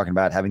as we're talking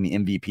about having the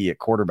MVP at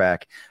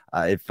quarterback,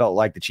 it felt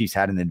like the Chiefs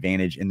had an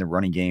advantage in the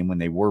running game when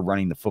they were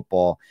running the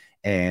football.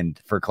 And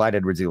for Clyde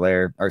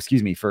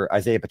Edwards-Helaire, for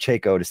Isaiah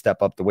Pacheco to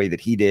step up the way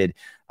that he did.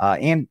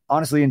 And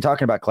honestly, in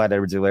talking about Clyde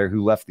Edwards-Helaire,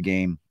 who left the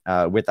game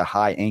with a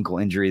high ankle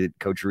injury, that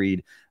Coach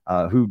Reed,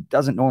 who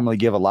doesn't normally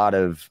give a lot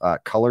of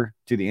color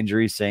to the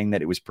injury, saying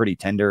that it was pretty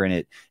tender and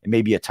it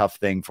may be a tough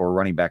thing for a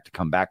running back to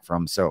come back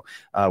from. So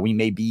we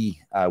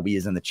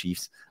as in the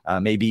Chiefs,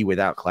 may be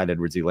without Clyde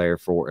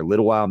Edwards-Helaire for a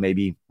little while.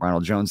 Maybe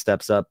Ronald Jones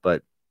steps up,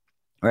 but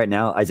right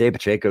now, Isaiah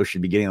Pacheco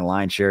should be getting the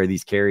lion's share of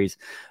these carries.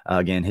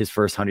 Again, his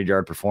first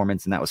 100-yard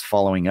performance, and that was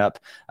following up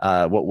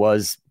what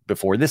was,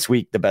 before this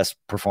week, the best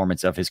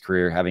performance of his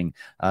career, having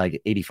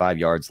 85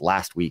 yards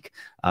last week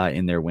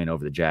in their win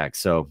over the Jags.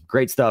 So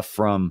great stuff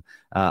from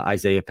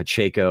Isaiah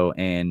Pacheco.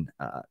 And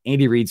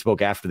Andy Reid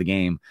spoke after the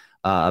game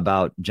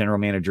about general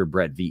manager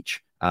Brett Veach,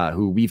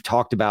 who we've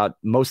talked about.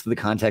 Most of the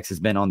context has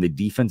been on the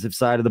defensive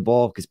side of the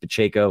ball because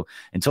Pacheco,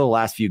 until the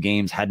last few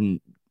games,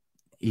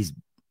 he's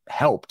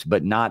helped,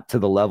 but not to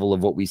the level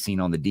of what we've seen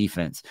on the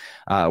defense,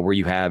 where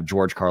you have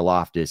George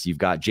Karlaftis, you've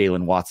got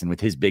Jalen Watson with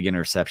his big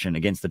interception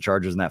against the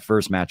Chargers in that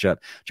first matchup.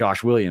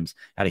 Josh Williams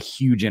had a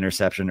huge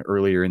interception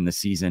earlier in the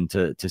season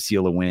to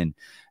seal a win.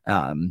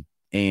 And,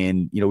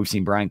 we've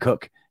seen Brian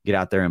Cook get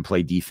out there and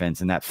play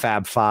defense, and that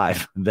Fab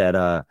Five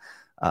that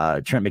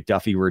Trent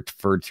McDuffie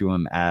referred to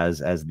him as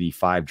the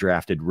 5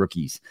 drafted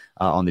rookies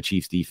on the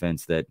Chiefs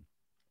defense, that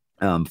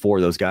 4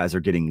 of those guys are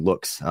getting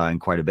looks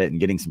and quite a bit and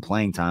getting some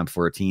playing time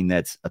for a team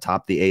that's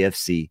atop the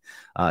AFC,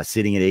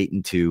 sitting at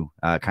 8-2,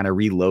 kind of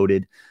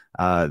reloaded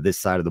this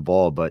side of the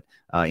ball. But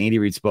Andy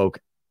Reid spoke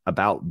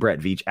about Brett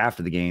Veach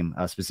after the game,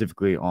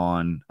 specifically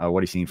on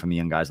what he's seen from the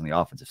young guys on the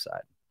offensive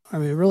side. I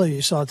mean, really,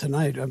 you saw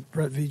tonight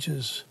Brett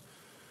Veach's,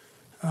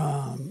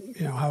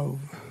 how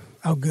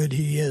good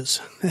he is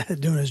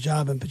at doing his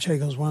job. And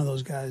Pacheco's one of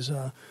those guys. He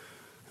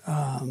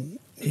and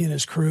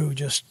his crew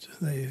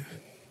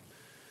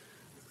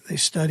they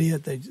study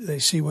it. They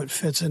see what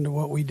fits into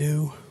what we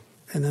do,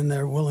 and then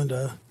they're willing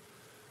to,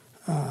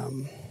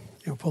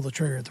 pull the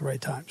trigger at the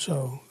right time.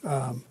 So,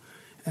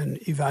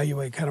 and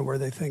evaluate kind of where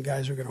they think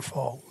guys are going to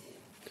fall,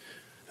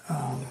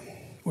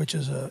 which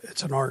is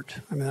it's an art.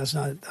 I mean, that's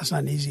not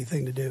an easy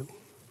thing to do.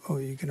 Oh,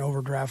 you can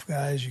overdraft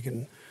guys, you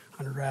can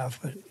underdraft,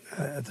 but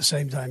at the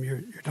same time,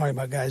 you're talking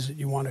about guys that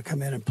you want to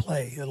come in and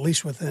play at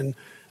least within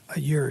a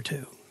year or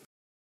two.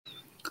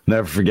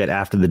 Never forget,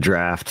 after the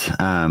draft,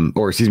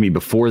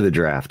 before the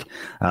draft,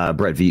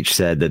 Brett Veach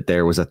said that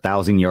there was a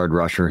 1,000-yard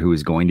rusher who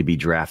was going to be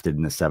drafted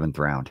in the 7th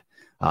round.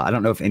 I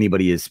don't know if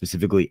anybody has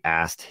specifically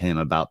asked him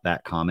about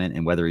that comment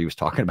and whether he was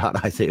talking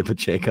about Isaiah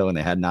Pacheco and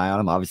they had an eye on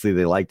him. Obviously,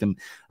 they liked him.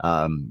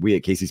 We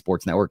at KC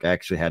Sports Network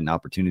actually had an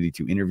opportunity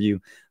to interview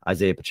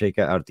Isaiah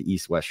Pacheco out at the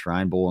East-West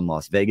Shrine Bowl in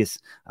Las Vegas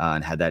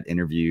and had that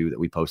interview that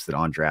we posted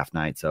on draft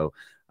night. So,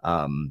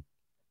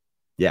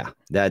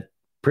 that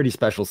pretty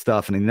special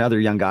stuff. And another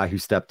young guy who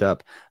stepped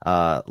up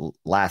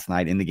last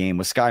night in the game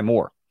was Sky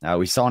Moore.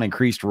 We saw an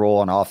increased role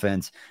on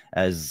offense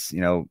as,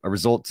 a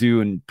result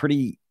to and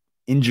pretty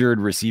injured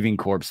receiving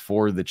corps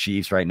for the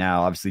Chiefs right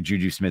now. Obviously,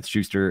 Juju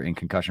Smith-Schuster in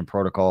concussion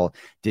protocol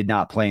did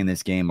not play in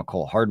this game.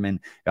 McCole Hardman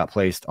got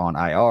placed on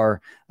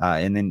IR.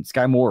 And then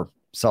Sky Moore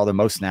saw the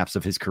most snaps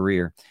of his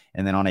career.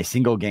 And then on a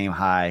single game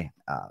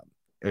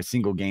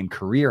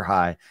career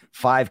high,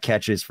 5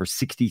 catches for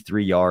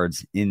 63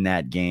 yards in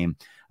that game.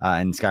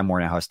 And Sky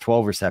Moore now has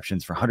 12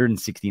 receptions for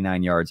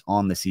 169 yards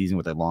on the season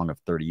with a long of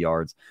 30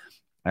 yards.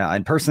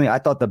 And personally, I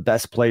thought the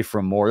best play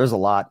from Moore, there's a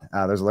lot.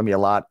 There's going to be a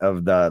lot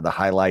of the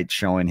highlights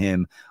showing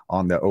him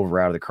on the over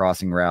out of the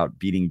crossing route,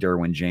 beating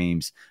Derwin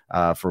James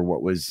for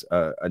what was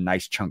a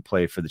nice chunk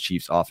play for the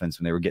Chiefs offense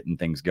when they were getting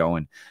things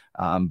going.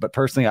 But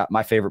personally,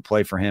 my favorite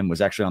play for him was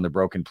actually on the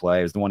broken play.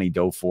 It was the one he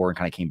dove for and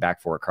kind of came back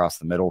for across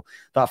the middle.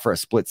 Thought for a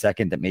split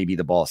second that maybe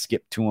the ball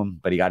skipped to him,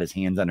 but he got his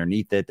hands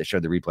underneath it. They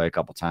showed the replay a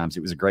couple times.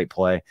 It was a great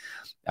play.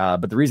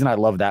 But the reason I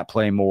love that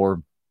play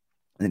more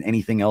than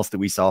anything else that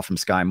we saw from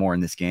Sky Moore in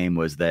this game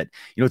was that,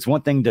 it's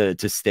one thing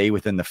to stay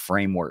within the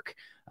framework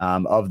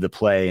of the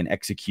play and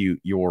execute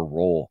your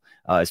role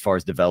as far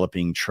as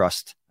developing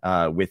trust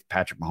with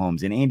Patrick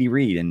Mahomes and Andy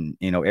Reid and,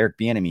 Eric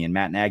Bieniemy and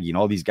Matt Nagy and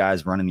all these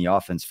guys running the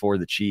offense for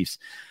the Chiefs.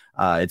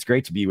 It's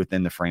great to be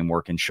within the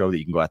framework and show that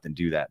you can go out and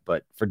do that.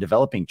 But for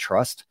developing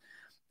trust,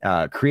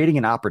 creating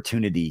an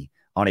opportunity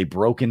on a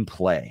broken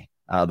play,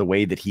 the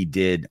way that he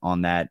did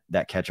on that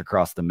catch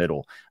across the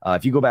middle.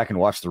 If you go back and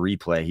watch the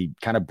replay, he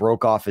kind of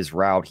broke off his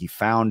route. He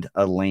found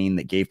a lane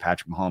that gave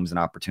Patrick Mahomes an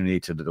opportunity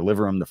to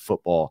deliver him the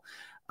football.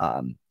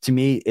 To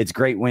me, it's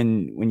great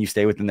when you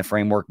stay within the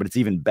framework, but it's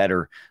even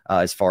better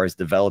as far as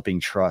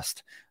developing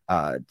trust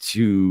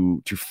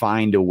to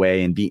find a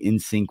way and be in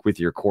sync with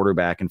your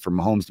quarterback, and for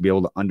Mahomes to be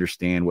able to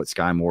understand what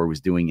Sky Moore was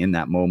doing in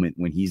that moment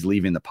when he's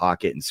leaving the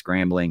pocket and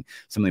scrambling,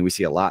 something we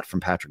see a lot from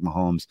Patrick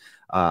Mahomes.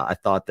 I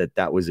thought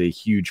that was a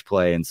huge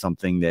play and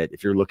something that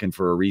if you're looking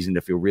for a reason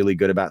to feel really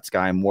good about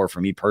Sky Moore,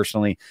 for me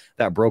personally,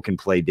 that broken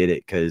play did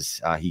it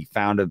because he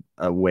found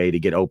a way to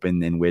get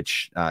open in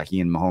which he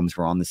and Mahomes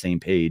were on the same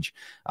page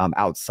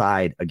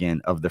outside,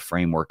 again, of the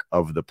framework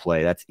of the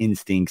play. That's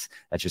instincts.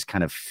 That's just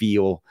kind of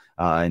feel.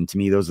 And to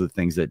me, those are the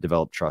things that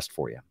develop trust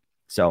for you.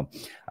 So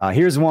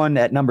here's one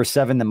at number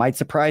 7 that might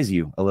surprise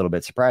you a little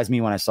bit. Surprised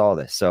me when I saw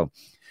this. So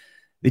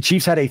the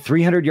Chiefs had a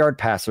 300-yard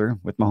passer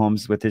with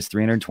Mahomes with his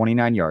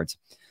 329 yards,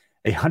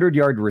 a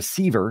 100-yard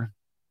receiver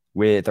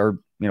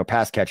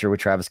pass catcher with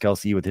Travis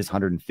Kelce with his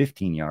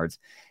 115 yards,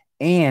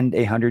 and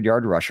a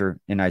 100-yard rusher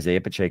in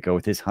Isaiah Pacheco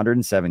with his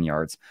 107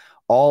 yards,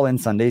 all in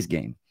Sunday's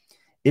game.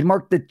 It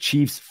marked the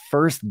Chiefs'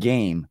 first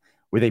game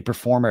with a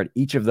performer at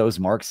each of those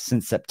marks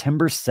since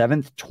September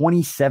 7th,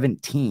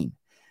 2017.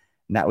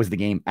 And that was the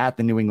game at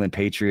the New England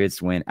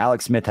Patriots when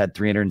Alex Smith had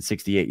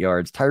 368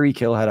 yards, Tyreek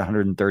Hill had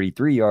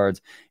 133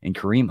 yards, and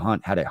Kareem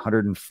Hunt had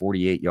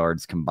 148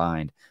 yards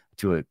combined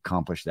to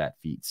accomplish that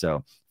feat.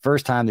 So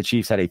first time the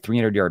Chiefs had a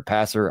 300-yard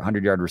passer,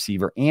 100-yard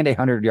receiver, and a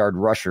 100-yard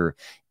rusher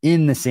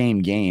in the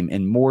same game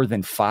in more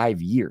than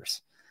 5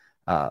 years.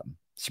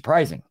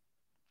 Surprising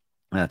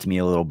to me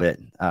a little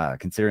bit,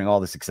 considering all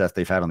the success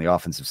they've had on the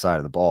offensive side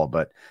of the ball.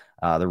 But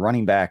the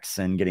running backs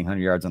and getting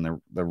 100 yards on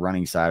the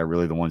running side are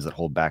really the ones that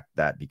hold back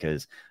that,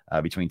 because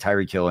between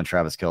Tyreek Hill and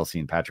Travis Kelce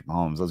and Patrick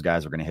Mahomes, those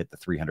guys are going to hit the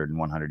 300 and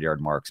 100-yard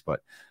marks.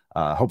 But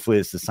hopefully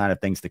it's a sign of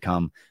things to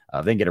come.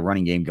 They can get a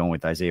running game going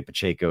with Isaiah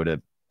Pacheco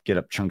to get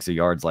up chunks of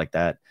yards like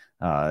that.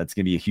 It's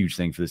going to be a huge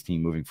thing for this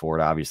team moving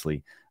forward,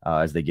 obviously,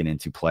 as they get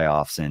into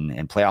playoffs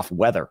and playoff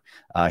weather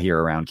here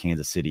around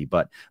Kansas City.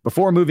 But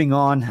before moving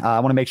on, I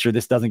want to make sure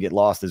this doesn't get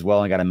lost as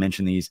well. I got to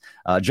mention these.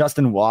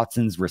 Justin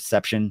Watson's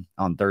reception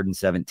on 3rd and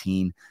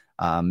 17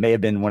 may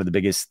have been one of the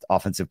biggest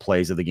offensive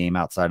plays of the game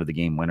outside of the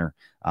game winner,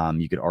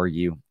 you could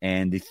argue.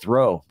 And the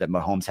throw that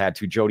Mahomes had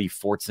to Jody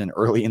Fortson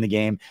early in the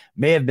game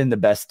may have been the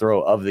best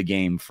throw of the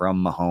game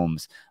from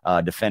Mahomes.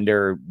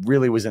 Defender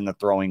really was in the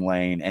throwing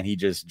lane, and he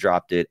just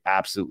dropped it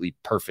absolutely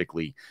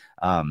perfectly.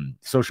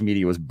 Social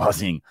media was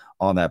buzzing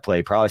on that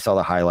play. Probably saw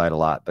the highlight a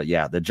lot. But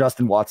yeah, the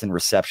Justin Watson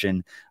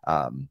reception,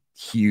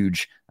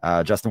 huge.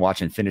 Justin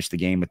Watson finished the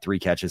game with 3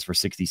 catches for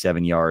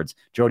 67 yards.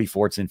 Jody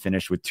Fortson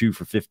finished with 2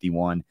 for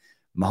 51.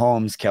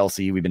 Mahomes,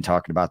 Kelce, we've been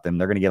talking about them.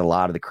 They're going to get a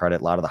lot of the credit,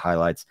 a lot of the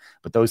highlights.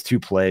 But those 2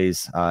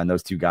 plays and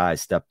those 2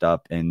 guys stepped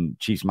up, and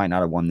Chiefs might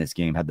not have won this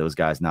game had those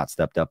guys not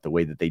stepped up the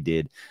way that they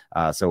did.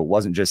 So it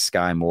wasn't just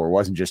Sky Moore. It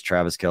wasn't just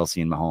Travis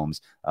Kelce and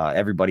Mahomes.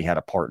 Everybody had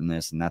a part in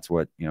this, and that's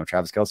what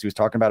Travis Kelce was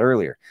talking about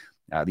earlier.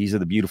 These are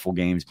the beautiful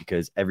games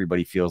because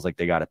everybody feels like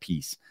they got a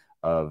piece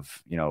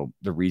of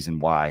the reason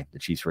why the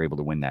Chiefs were able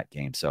to win that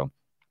game. So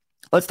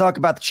let's talk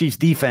about the Chiefs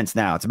defense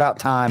now. It's about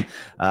time.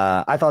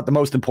 I thought the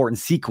most important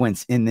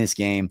sequence in this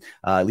game,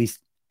 at least,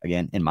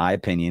 again, in my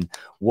opinion,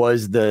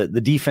 was the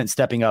defense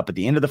stepping up at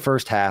the end of the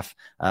first half.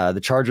 The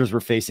Chargers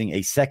were facing a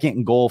 2nd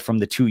and goal from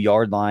the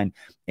 2-yard line,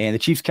 and the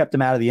Chiefs kept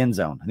them out of the end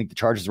zone. I think the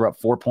Chargers were up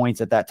 4 points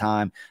at that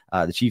time.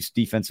 The Chiefs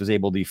defense was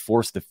able to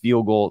force the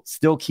field goal,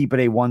 still keep it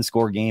a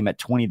 1-score game at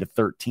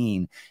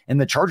 20-13.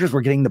 And the Chargers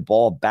were getting the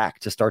ball back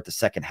to start the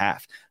second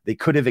half. They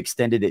could have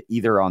extended it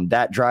either on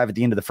that drive at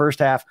the end of the first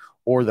half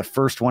or the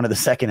first one of the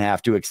second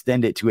half to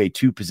extend it to a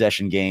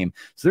 2-possession game.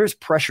 So there's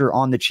pressure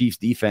on the Chiefs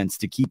defense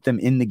to keep them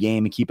in the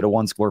game and keep it a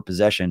 1-score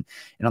possession.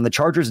 And on the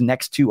Chargers'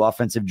 next 2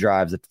 offensive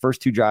drives, the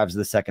first 2 drives of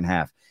the second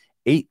half,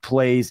 8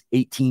 plays,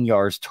 18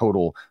 yards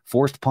total,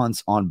 forced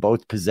punts on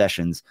both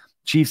possessions.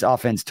 Chiefs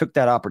offense took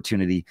that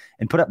opportunity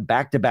and put up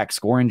back-to-back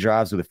scoring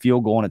drives with a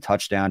field goal and a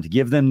touchdown to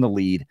give them the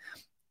lead.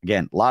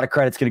 Again, a lot of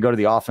credit's going to go to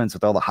the offense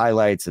with all the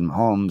highlights and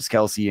Mahomes,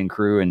 Kelce and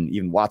crew, and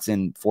even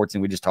Watson,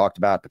 Fortson we just talked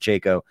about,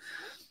 Pacheco.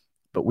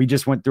 but we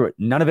just went through it.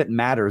 None of it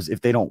matters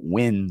if they don't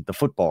win the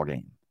football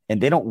game. And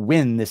they don't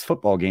win this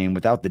football game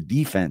without the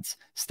defense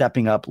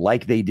stepping up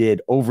like they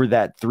did over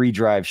that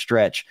 3-drive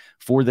stretch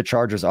for the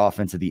Chargers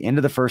offense at the end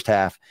of the first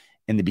half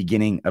and the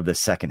beginning of the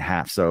second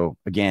half. So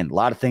again, a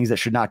lot of things that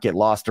should not get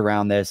lost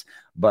around this,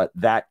 but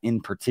that in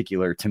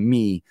particular to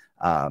me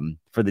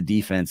for the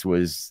defense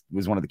was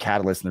one of the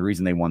catalysts and the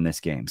reason they won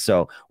this game.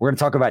 So we're going to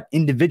talk about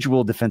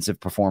individual defensive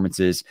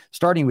performances,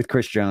 starting with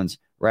Chris Jones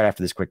right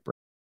after this quick break.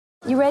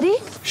 You ready?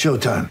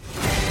 Showtime.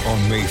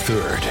 On May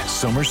 3rd,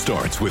 summer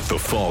starts with The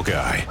Fall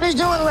Guy. Let's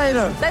do it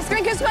later. Let's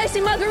drink a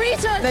spicy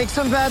margarita. Make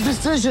some bad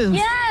decisions.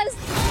 Yes.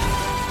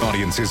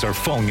 Audiences are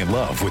falling in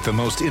love with the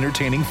most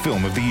entertaining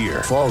film of the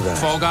year. Fall Guy.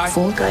 Fall Guy.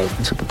 Fall Guy.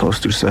 That's what the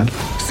poster said.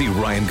 See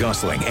Ryan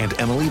Gosling and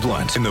Emily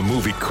Blunt in the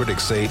movie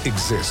critics say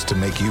exists to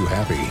make you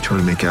happy.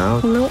 Trying to make it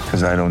out? Nope.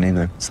 Because I don't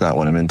either. It's not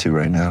what I'm into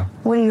right now.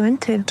 What are you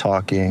into?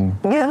 Talking.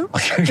 Yeah.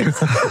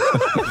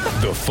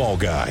 The Fall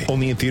Guy.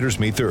 Only in theaters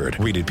May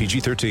 3rd. Rated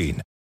PG-13.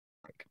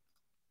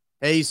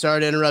 Hey, sorry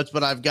to interrupt,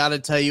 but I've got to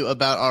tell you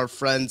about our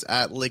friends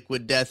at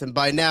Liquid Death. And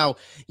by now,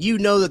 you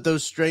know that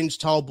those strange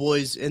tall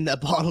boys in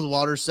that bottled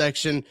water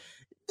section,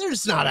 they're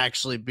just not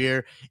actually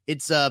beer.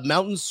 It's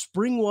mountain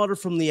spring water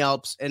from the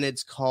Alps, and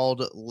it's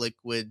called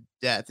Liquid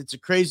Death. It's a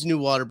crazy new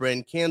water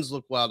brand. Cans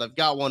look wild. I've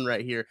got one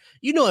right here.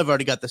 You know I've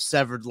already got the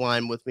Severed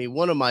Lime with me,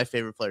 one of my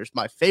favorite flavors,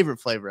 my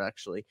favorite flavor,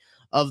 actually,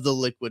 of the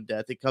Liquid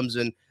Death. It comes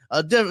in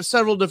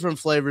several different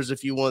flavors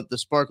if you want the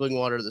sparkling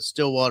water, the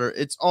still water.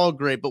 It's all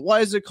great. But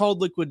why is it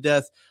called Liquid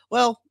Death?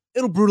 Well,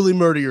 it'll brutally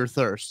murder your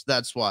thirst.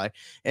 That's why.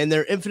 And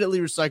their infinitely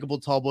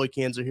recyclable tallboy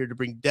cans are here to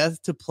bring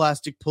death to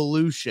plastic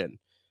pollution.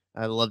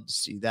 I love to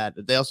see that.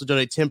 They also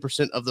donate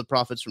 10% of the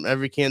profits from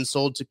every can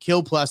sold to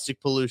kill plastic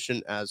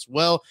pollution as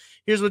well.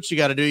 Here's what you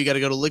got to do. You got to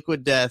go to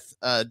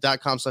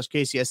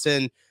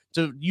liquiddeath.com/KCSN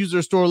to use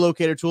their store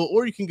locator tool,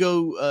 or you can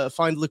go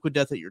find Liquid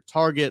Death at your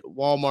Target,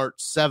 Walmart,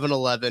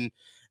 7-Eleven,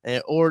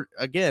 or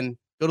again,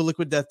 go to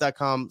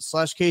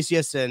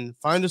liquiddeath.com/KCSN,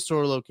 find a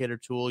store locator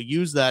tool,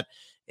 use that,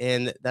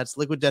 and that's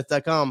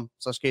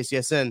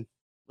liquiddeath.com/KCSN.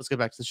 Let's get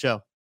back to the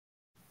show.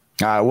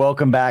 All right,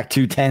 welcome back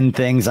to 10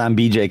 Things. I'm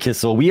BJ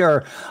Kissel. We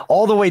are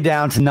all the way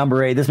down to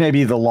number 8. This may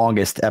be the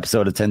longest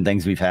episode of 10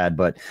 Things we've had,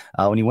 but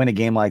when you win a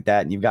game like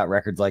that and you've got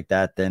records like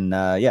that, then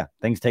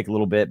things take a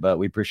little bit, but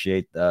we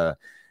appreciate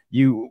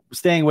you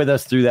staying with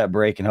us through that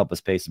break and help us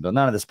pay some bills.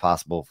 None of this is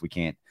possible if we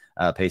can't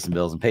pay some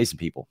bills and pay some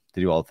people to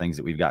do all the things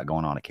that we've got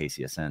going on at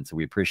KCSN. So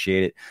we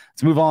appreciate it.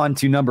 Let's move on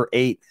to number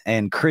 8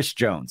 and Chris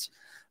Jones,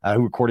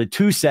 who recorded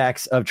 2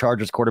 sacks of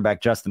Chargers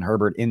quarterback Justin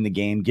Herbert in the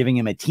game, giving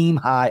him a team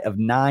high of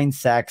 9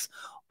 sacks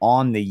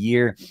on the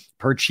year.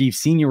 Per Chiefs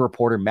senior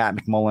reporter Matt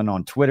McMullen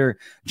on Twitter,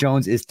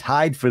 Jones is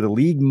tied for the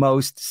league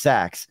most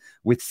sacks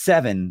with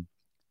 7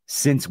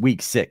 since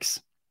week 6.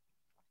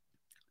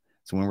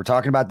 So when we're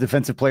talking about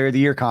defensive player of the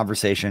year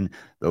conversation,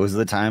 those are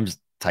the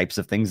types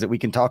of things that we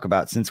can talk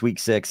about. Since week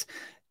 6,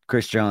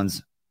 Chris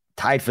Jones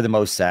tied for the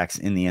most sacks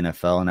in the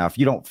NFL. Now, if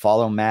you don't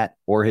follow Matt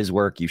or his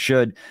work, you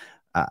should.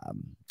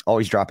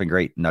 Always dropping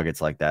great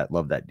nuggets like that.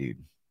 Love that dude.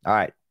 All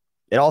right.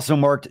 It also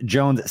marked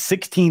Jones'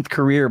 16th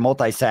career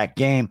multi-sack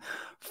game,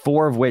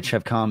 4 of which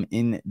have come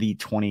in the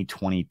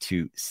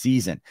 2022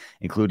 season,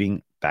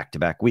 including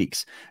back-to-back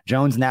weeks.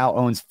 Jones now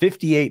owns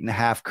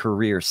 58.5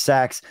 career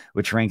sacks,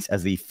 which ranks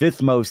as the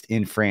 5th most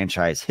in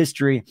franchise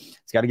history.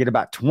 He's got to get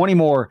about 20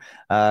 more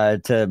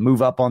to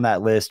move up on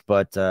that list,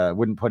 but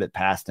wouldn't put it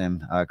past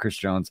him. Chris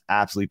Jones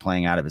absolutely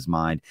playing out of his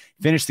mind.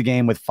 Finished the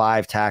game with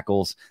 5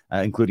 tackles,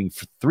 including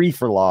 3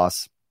 for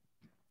loss,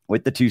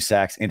 with the 2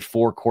 sacks and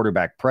 4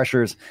 quarterback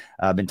pressures.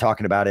 I've been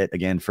talking about it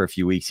again for a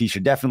few weeks. He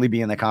should definitely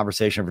be in the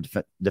conversation for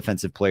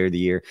defensive player of the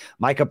year.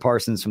 Micah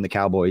Parsons from the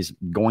Cowboys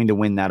going to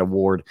win that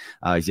award.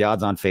 He's the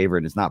odds-on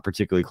favorite. It's not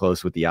particularly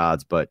close with the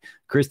odds, but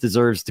Chris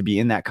deserves to be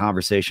in that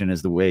conversation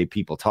as the way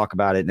people talk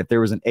about it. And if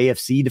there was an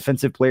AFC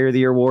defensive player of the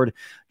year award,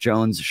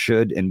 Jones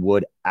should and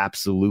would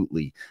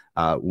absolutely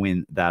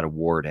win that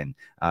award. And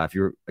if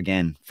you're,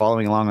 again,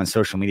 following along on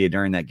social media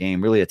during that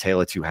game, really a tale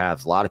of two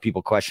halves. A lot of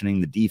people questioning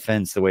the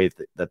defense, the way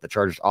that the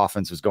Chargers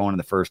offense was going in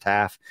the first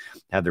half,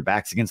 had their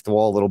backs against the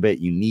wall a little bit.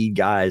 You need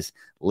guys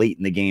late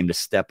in the game to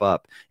step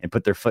up and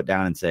put their foot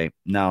down and say,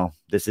 no,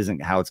 this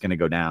isn't how it's going to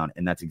go down.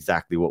 And that's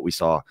exactly what we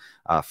saw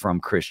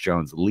from Chris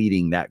Jones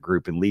leading that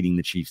group and leading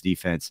the Chiefs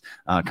defense,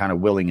 kind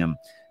of willing them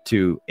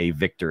to a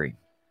victory.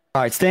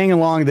 All right, staying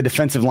along the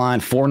defensive line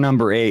for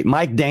number 8,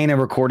 Mike Dana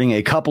recording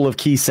a couple of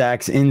key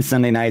sacks in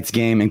Sunday night's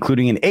game,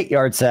 including an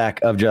 8-yard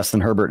sack of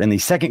Justin Herbert in the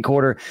second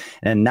quarter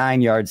and a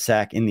 9-yard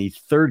sack in the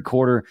third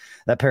quarter.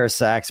 That pair of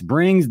sacks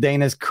brings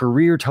Dana's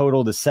career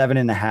total to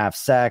 7.5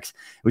 sacks.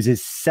 It was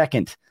his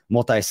second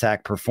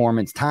multi-sack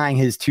performance, tying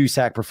his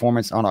 2-sack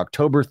performance on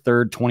October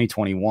 3rd,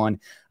 2021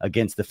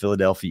 against the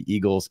Philadelphia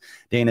Eagles.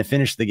 Dana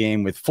finished the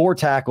game with 4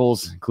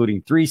 tackles,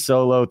 including 3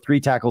 solo, 3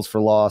 tackles for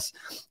loss,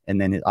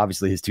 and then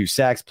obviously his 2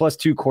 sacks, plus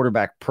 2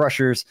 quarterback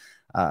pressures.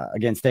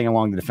 Again, staying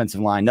along the defensive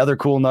line. Another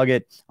cool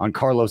nugget on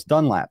Carlos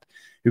Dunlap,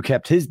 who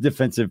kept his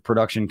defensive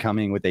production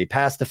coming with a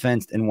pass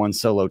defense and 1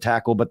 solo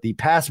tackle, but the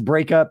pass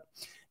breakup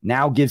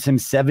now gives him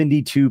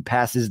 72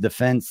 passes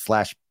defense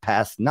 /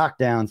 pass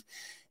knockdowns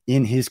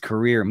in his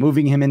career,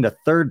 moving him into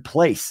third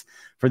place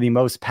for the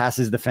most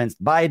passes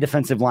defensed by a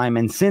defensive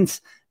lineman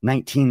since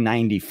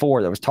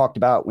 1994. That was talked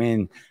about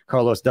when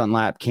Carlos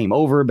Dunlap came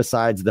over,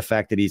 besides the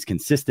fact that he's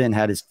consistent,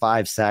 had his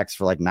 5 sacks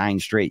for like 9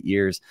 straight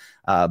years.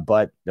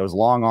 But those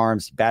long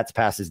arms, bats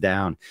passes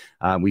down.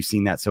 We've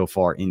seen that so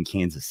far in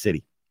Kansas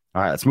City.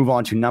 All right, let's move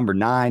on to number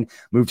 9,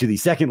 move to the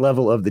second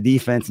level of the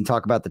defense and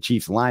talk about the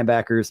Chiefs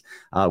linebackers.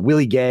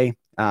 Willie Gay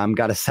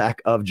got a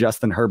sack of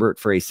Justin Herbert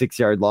for a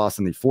 6-yard loss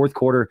in the fourth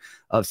quarter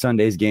of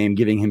Sunday's game,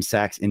 giving him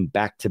sacks in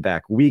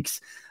back-to-back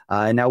weeks.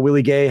 And now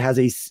Willie Gay had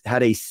a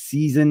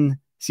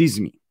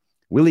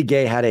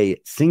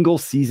single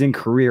season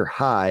career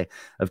high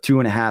of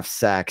 2.5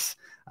 sacks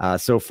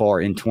so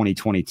far in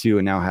 2022,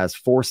 and now has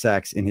 4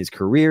 sacks in his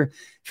career.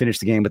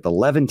 Finished the game with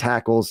 11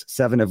 tackles,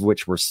 7 of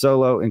which were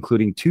solo,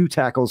 including 2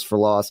 tackles for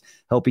loss,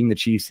 helping the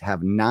Chiefs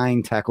have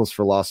 9 tackles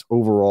for loss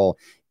overall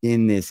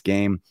in this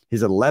game.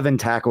 His 11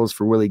 tackles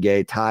for Willie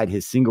Gay tied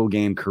his single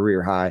game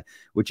career high,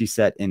 which he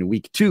set in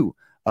week 2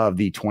 of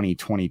the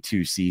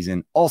 2022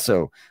 season,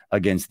 also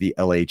against the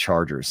LA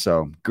Chargers.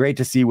 So great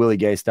to see Willie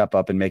Gay step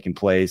up and making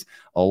plays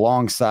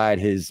alongside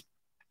his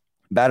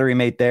battery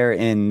mate there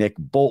in Nick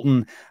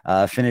Bolton.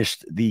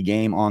 Finished the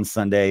game on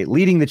Sunday,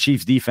 leading the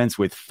Chiefs defense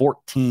with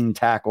 14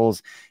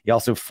 tackles. He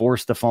also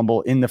forced a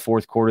fumble in the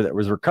fourth quarter that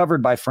was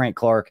recovered by Frank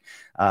Clark,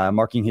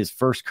 marking his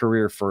first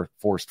career for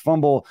forced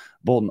fumble.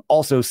 Bolton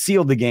also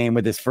sealed the game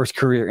with his first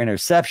career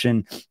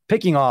interception,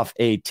 picking off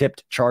a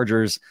tipped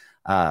Chargers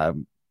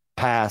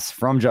pass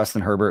from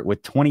Justin Herbert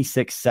with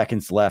 26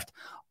 seconds left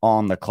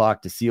on the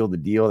clock to seal the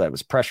deal. That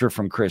was pressure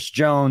from Chris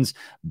Jones,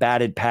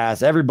 batted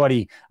pass.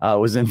 Everybody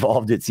was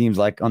involved, it seems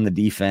like, on the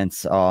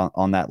defense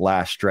on that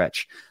last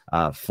stretch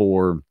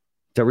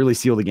to really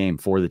seal the game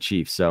for the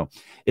Chiefs. So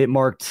it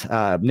marked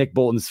Nick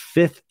Bolton's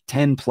 5th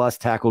 10-plus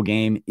tackle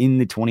game in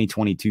the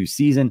 2022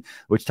 season,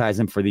 which ties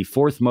him for the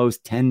 4th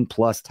most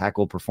 10-plus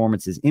tackle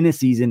performances in a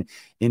season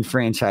in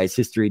franchise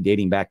history,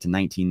 dating back to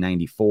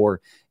 1994.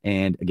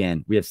 And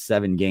again, we have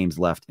 7 games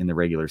left in the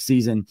regular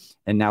season.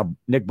 And now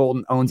Nick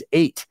Bolton owns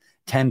 8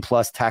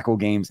 10-plus tackle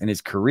games in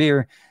his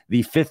career,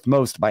 the 5th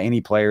most by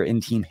any player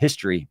in team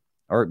history,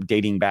 or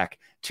dating back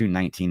to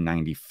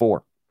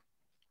 1994.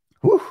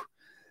 Whew.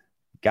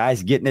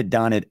 Guys getting it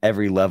done at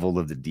every level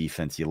of the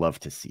defense. You love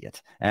to see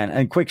it.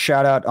 And quick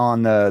shout out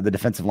on the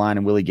defensive line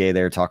and Willie Gay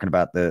there talking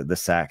about the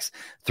sacks.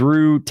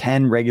 Through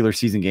 10 regular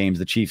season games,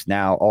 the Chiefs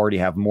now already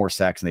have more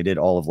sacks than they did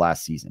all of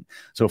last season.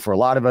 So for a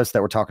lot of us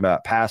that were talking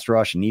about pass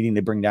rush and needing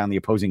to bring down the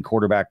opposing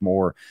quarterback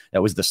more,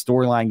 that was the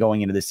storyline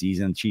going into the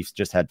season. The Chiefs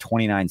just had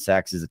 29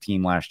 sacks as a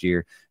team last year.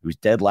 It was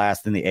dead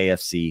last in the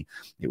AFC.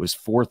 It was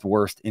 4th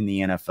worst in the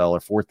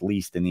NFL, or 4th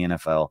least in the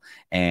NFL.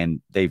 And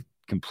they've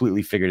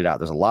completely figured it out.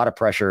 There's a lot of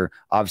pressure,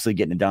 obviously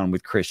getting it done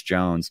with Chris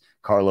Jones,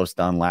 Carlos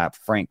Dunlap,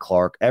 Frank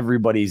Clark.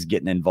 Everybody's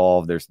getting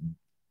involved. There's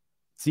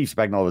Steve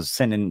Spagnuolo was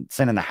sending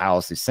the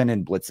house. He's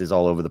sending blitzes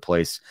all over the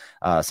place.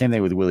 Same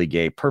thing with Willie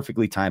Gay.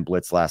 Perfectly timed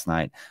blitz last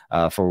night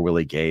for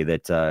Willie Gay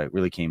that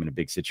really came in a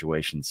big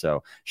situation.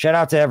 So shout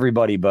out to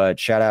everybody, but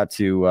shout out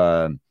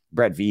to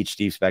Brett Veach,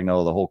 Steve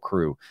Spagnuolo, the whole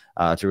crew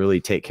to really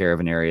take care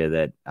of an area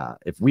that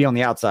if we on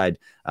the outside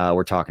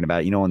we're talking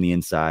about it, on the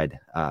inside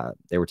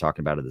they were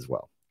talking about it as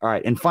well. All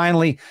right. And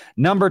finally,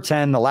 number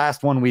 10, the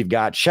last one we've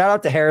got. Shout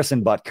out to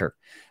Harrison Butker.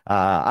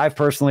 I've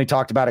personally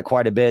talked about it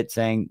quite a bit,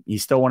 saying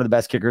he's still one of the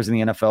best kickers in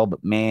the NFL,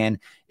 but man,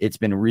 it's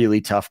been really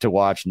tough to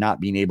watch not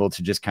being able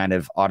to just kind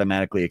of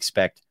automatically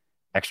expect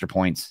extra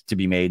points to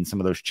be made in some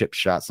of those chip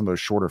shots, some of those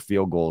shorter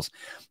field goals.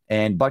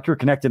 And Butker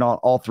connected on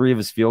all 3 of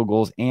his field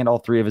goals and all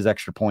 3 of his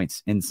extra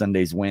points in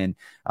Sunday's win.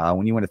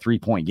 When you win a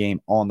 3-point game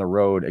on the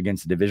road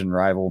against a division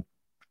rival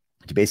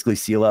to basically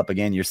seal up,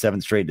 again, your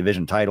 7th straight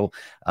division title,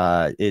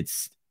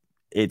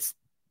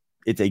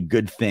 it's a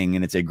good thing,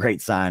 and it's a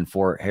great sign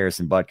for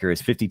Harrison Butker.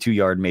 His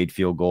 52-yard made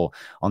field goal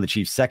on the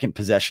Chiefs' second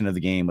possession of the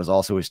game was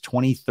also his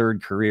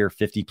 23rd career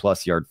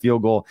 50-plus yard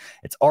field goal.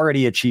 It's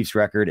already a Chiefs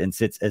record and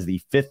sits as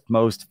the 5th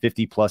most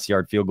 50-plus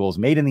yard field goals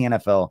made in the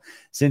NFL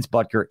since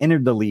Butker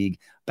entered the league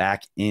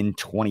back in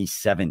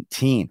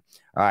 2017.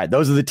 All right,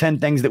 those are the 10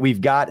 things that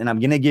we've got, and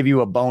I'm going to give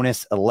you a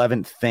bonus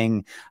 11th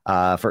thing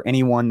for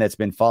anyone that's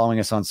been following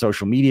us on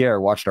social media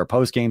or watched our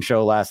post-game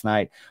show last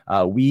night.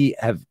 We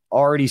have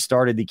already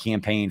started the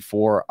campaign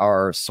for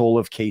our Soul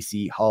of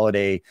KC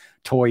holiday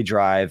toy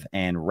drive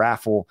and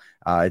raffle.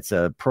 It's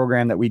a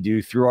program that we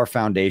do through our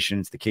foundation.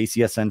 It's the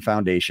KCSN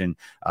Foundation.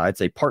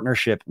 It's a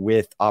partnership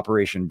with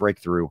Operation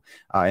Breakthrough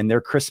in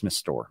their Christmas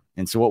store.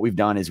 And so what we've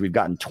done is we've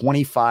gotten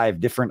 25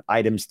 different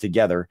items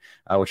together,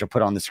 which I'll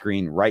put on the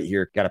screen right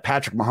here. Got a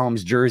Patrick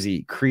Mahomes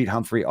jersey, Creed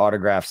Humphrey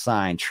autograph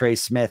signed, Trey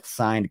Smith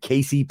signed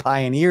KC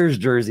Pioneers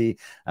jersey,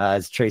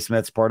 as Trey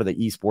Smith's part of the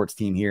esports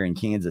team here in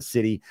Kansas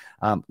City.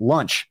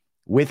 Lunch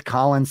with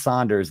Colin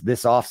Saunders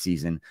this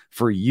offseason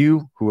for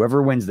you,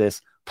 whoever wins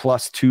this,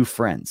 plus 2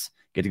 friends.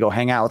 Get to go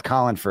hang out with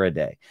Colin for a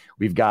day.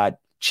 We've got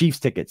Chiefs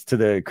tickets to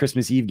the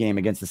Christmas Eve game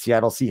against the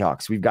Seattle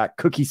Seahawks. We've got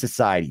Cookie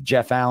Society,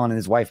 Jeff Allen and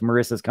his wife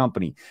Marissa's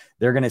company.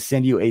 They're going to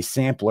send you a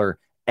sampler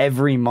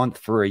every month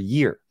for a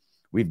year.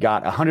 We've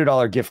got a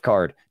 $100 gift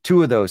card,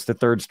 2 of those to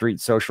 3rd Street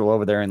Social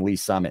over there in Lee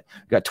Summit.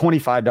 We've got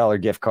 $25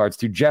 gift cards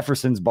to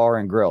Jefferson's Bar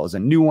and Grill. There's a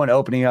new one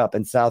opening up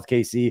in South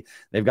KC.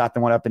 They've got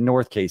the one up in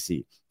North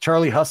KC.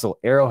 Charlie Hustle,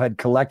 Arrowhead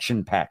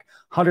Collection Pack,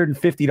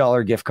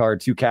 $150 gift card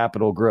to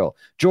Capitol Grill.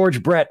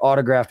 George Brett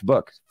autographed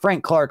book.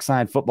 Frank Clark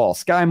signed football.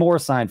 Sky Moore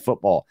signed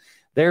football.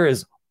 There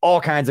is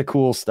all kinds of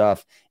cool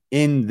stuff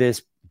in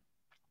this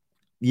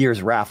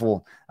year's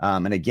raffle.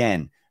 And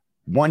again,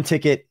 1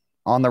 ticket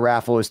on the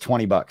raffle is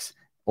 $20.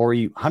 Or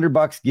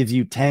 $100 gives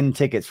you 10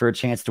 tickets for a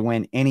chance to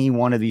win any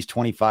one of these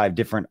 25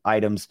 different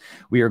items.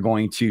 We are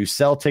going to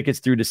sell tickets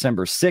through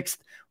December 6th.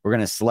 We're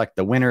going to select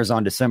the winners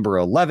on December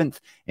 11th,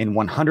 and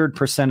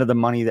 100% of the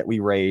money that we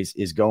raise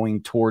is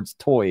going towards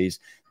toys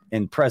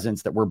and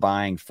presents that we're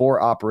buying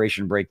for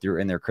Operation Breakthrough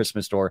in their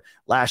Christmas store.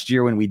 Last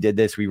year when we did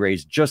this, we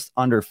raised just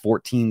under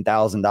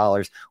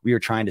 $14,000. We are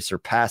trying to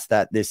surpass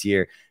that this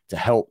year to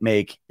help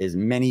make as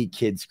many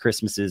kids'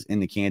 Christmases in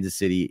the Kansas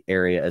City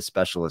area as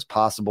special as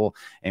possible.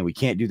 And we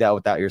can't do that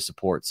without your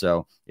support.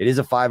 So it is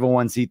a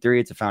 501c3.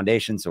 It's a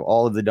foundation. So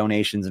all of the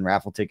donations and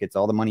raffle tickets,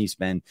 all the money you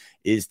spend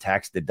is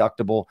tax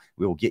deductible.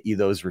 We will get you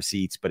those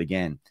receipts. But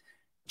again,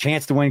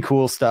 chance to win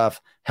cool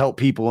stuff, help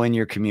people in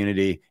your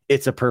community.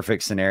 It's a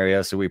perfect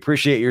scenario. So we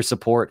appreciate your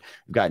support.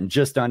 We've gotten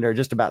just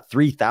about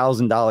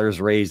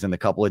 $3,000 raised in the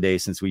couple of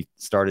days since we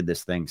started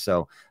this thing.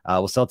 So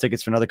we'll sell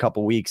tickets for another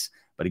couple weeks.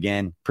 But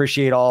again,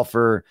 appreciate all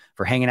for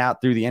hanging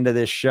out through the end of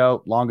this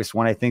show. Longest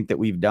one I think that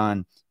we've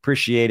done.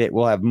 Appreciate it.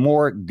 We'll have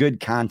more good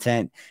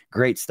content,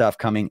 great stuff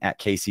coming at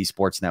KC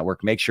Sports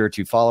Network. Make sure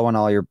to follow on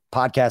all your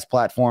podcast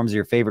platforms,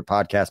 your favorite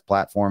podcast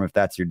platform, if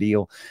that's your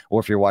deal, or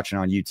if you're watching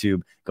on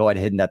YouTube, go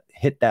ahead and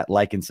hit that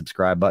like and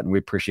subscribe button. We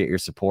appreciate your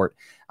support.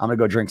 I'm going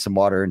to go drink some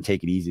water and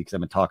take it easy because I've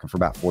been talking for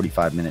about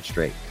 45 minutes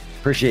straight.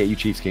 Appreciate you,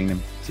 Chiefs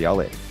Kingdom. See y'all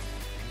later.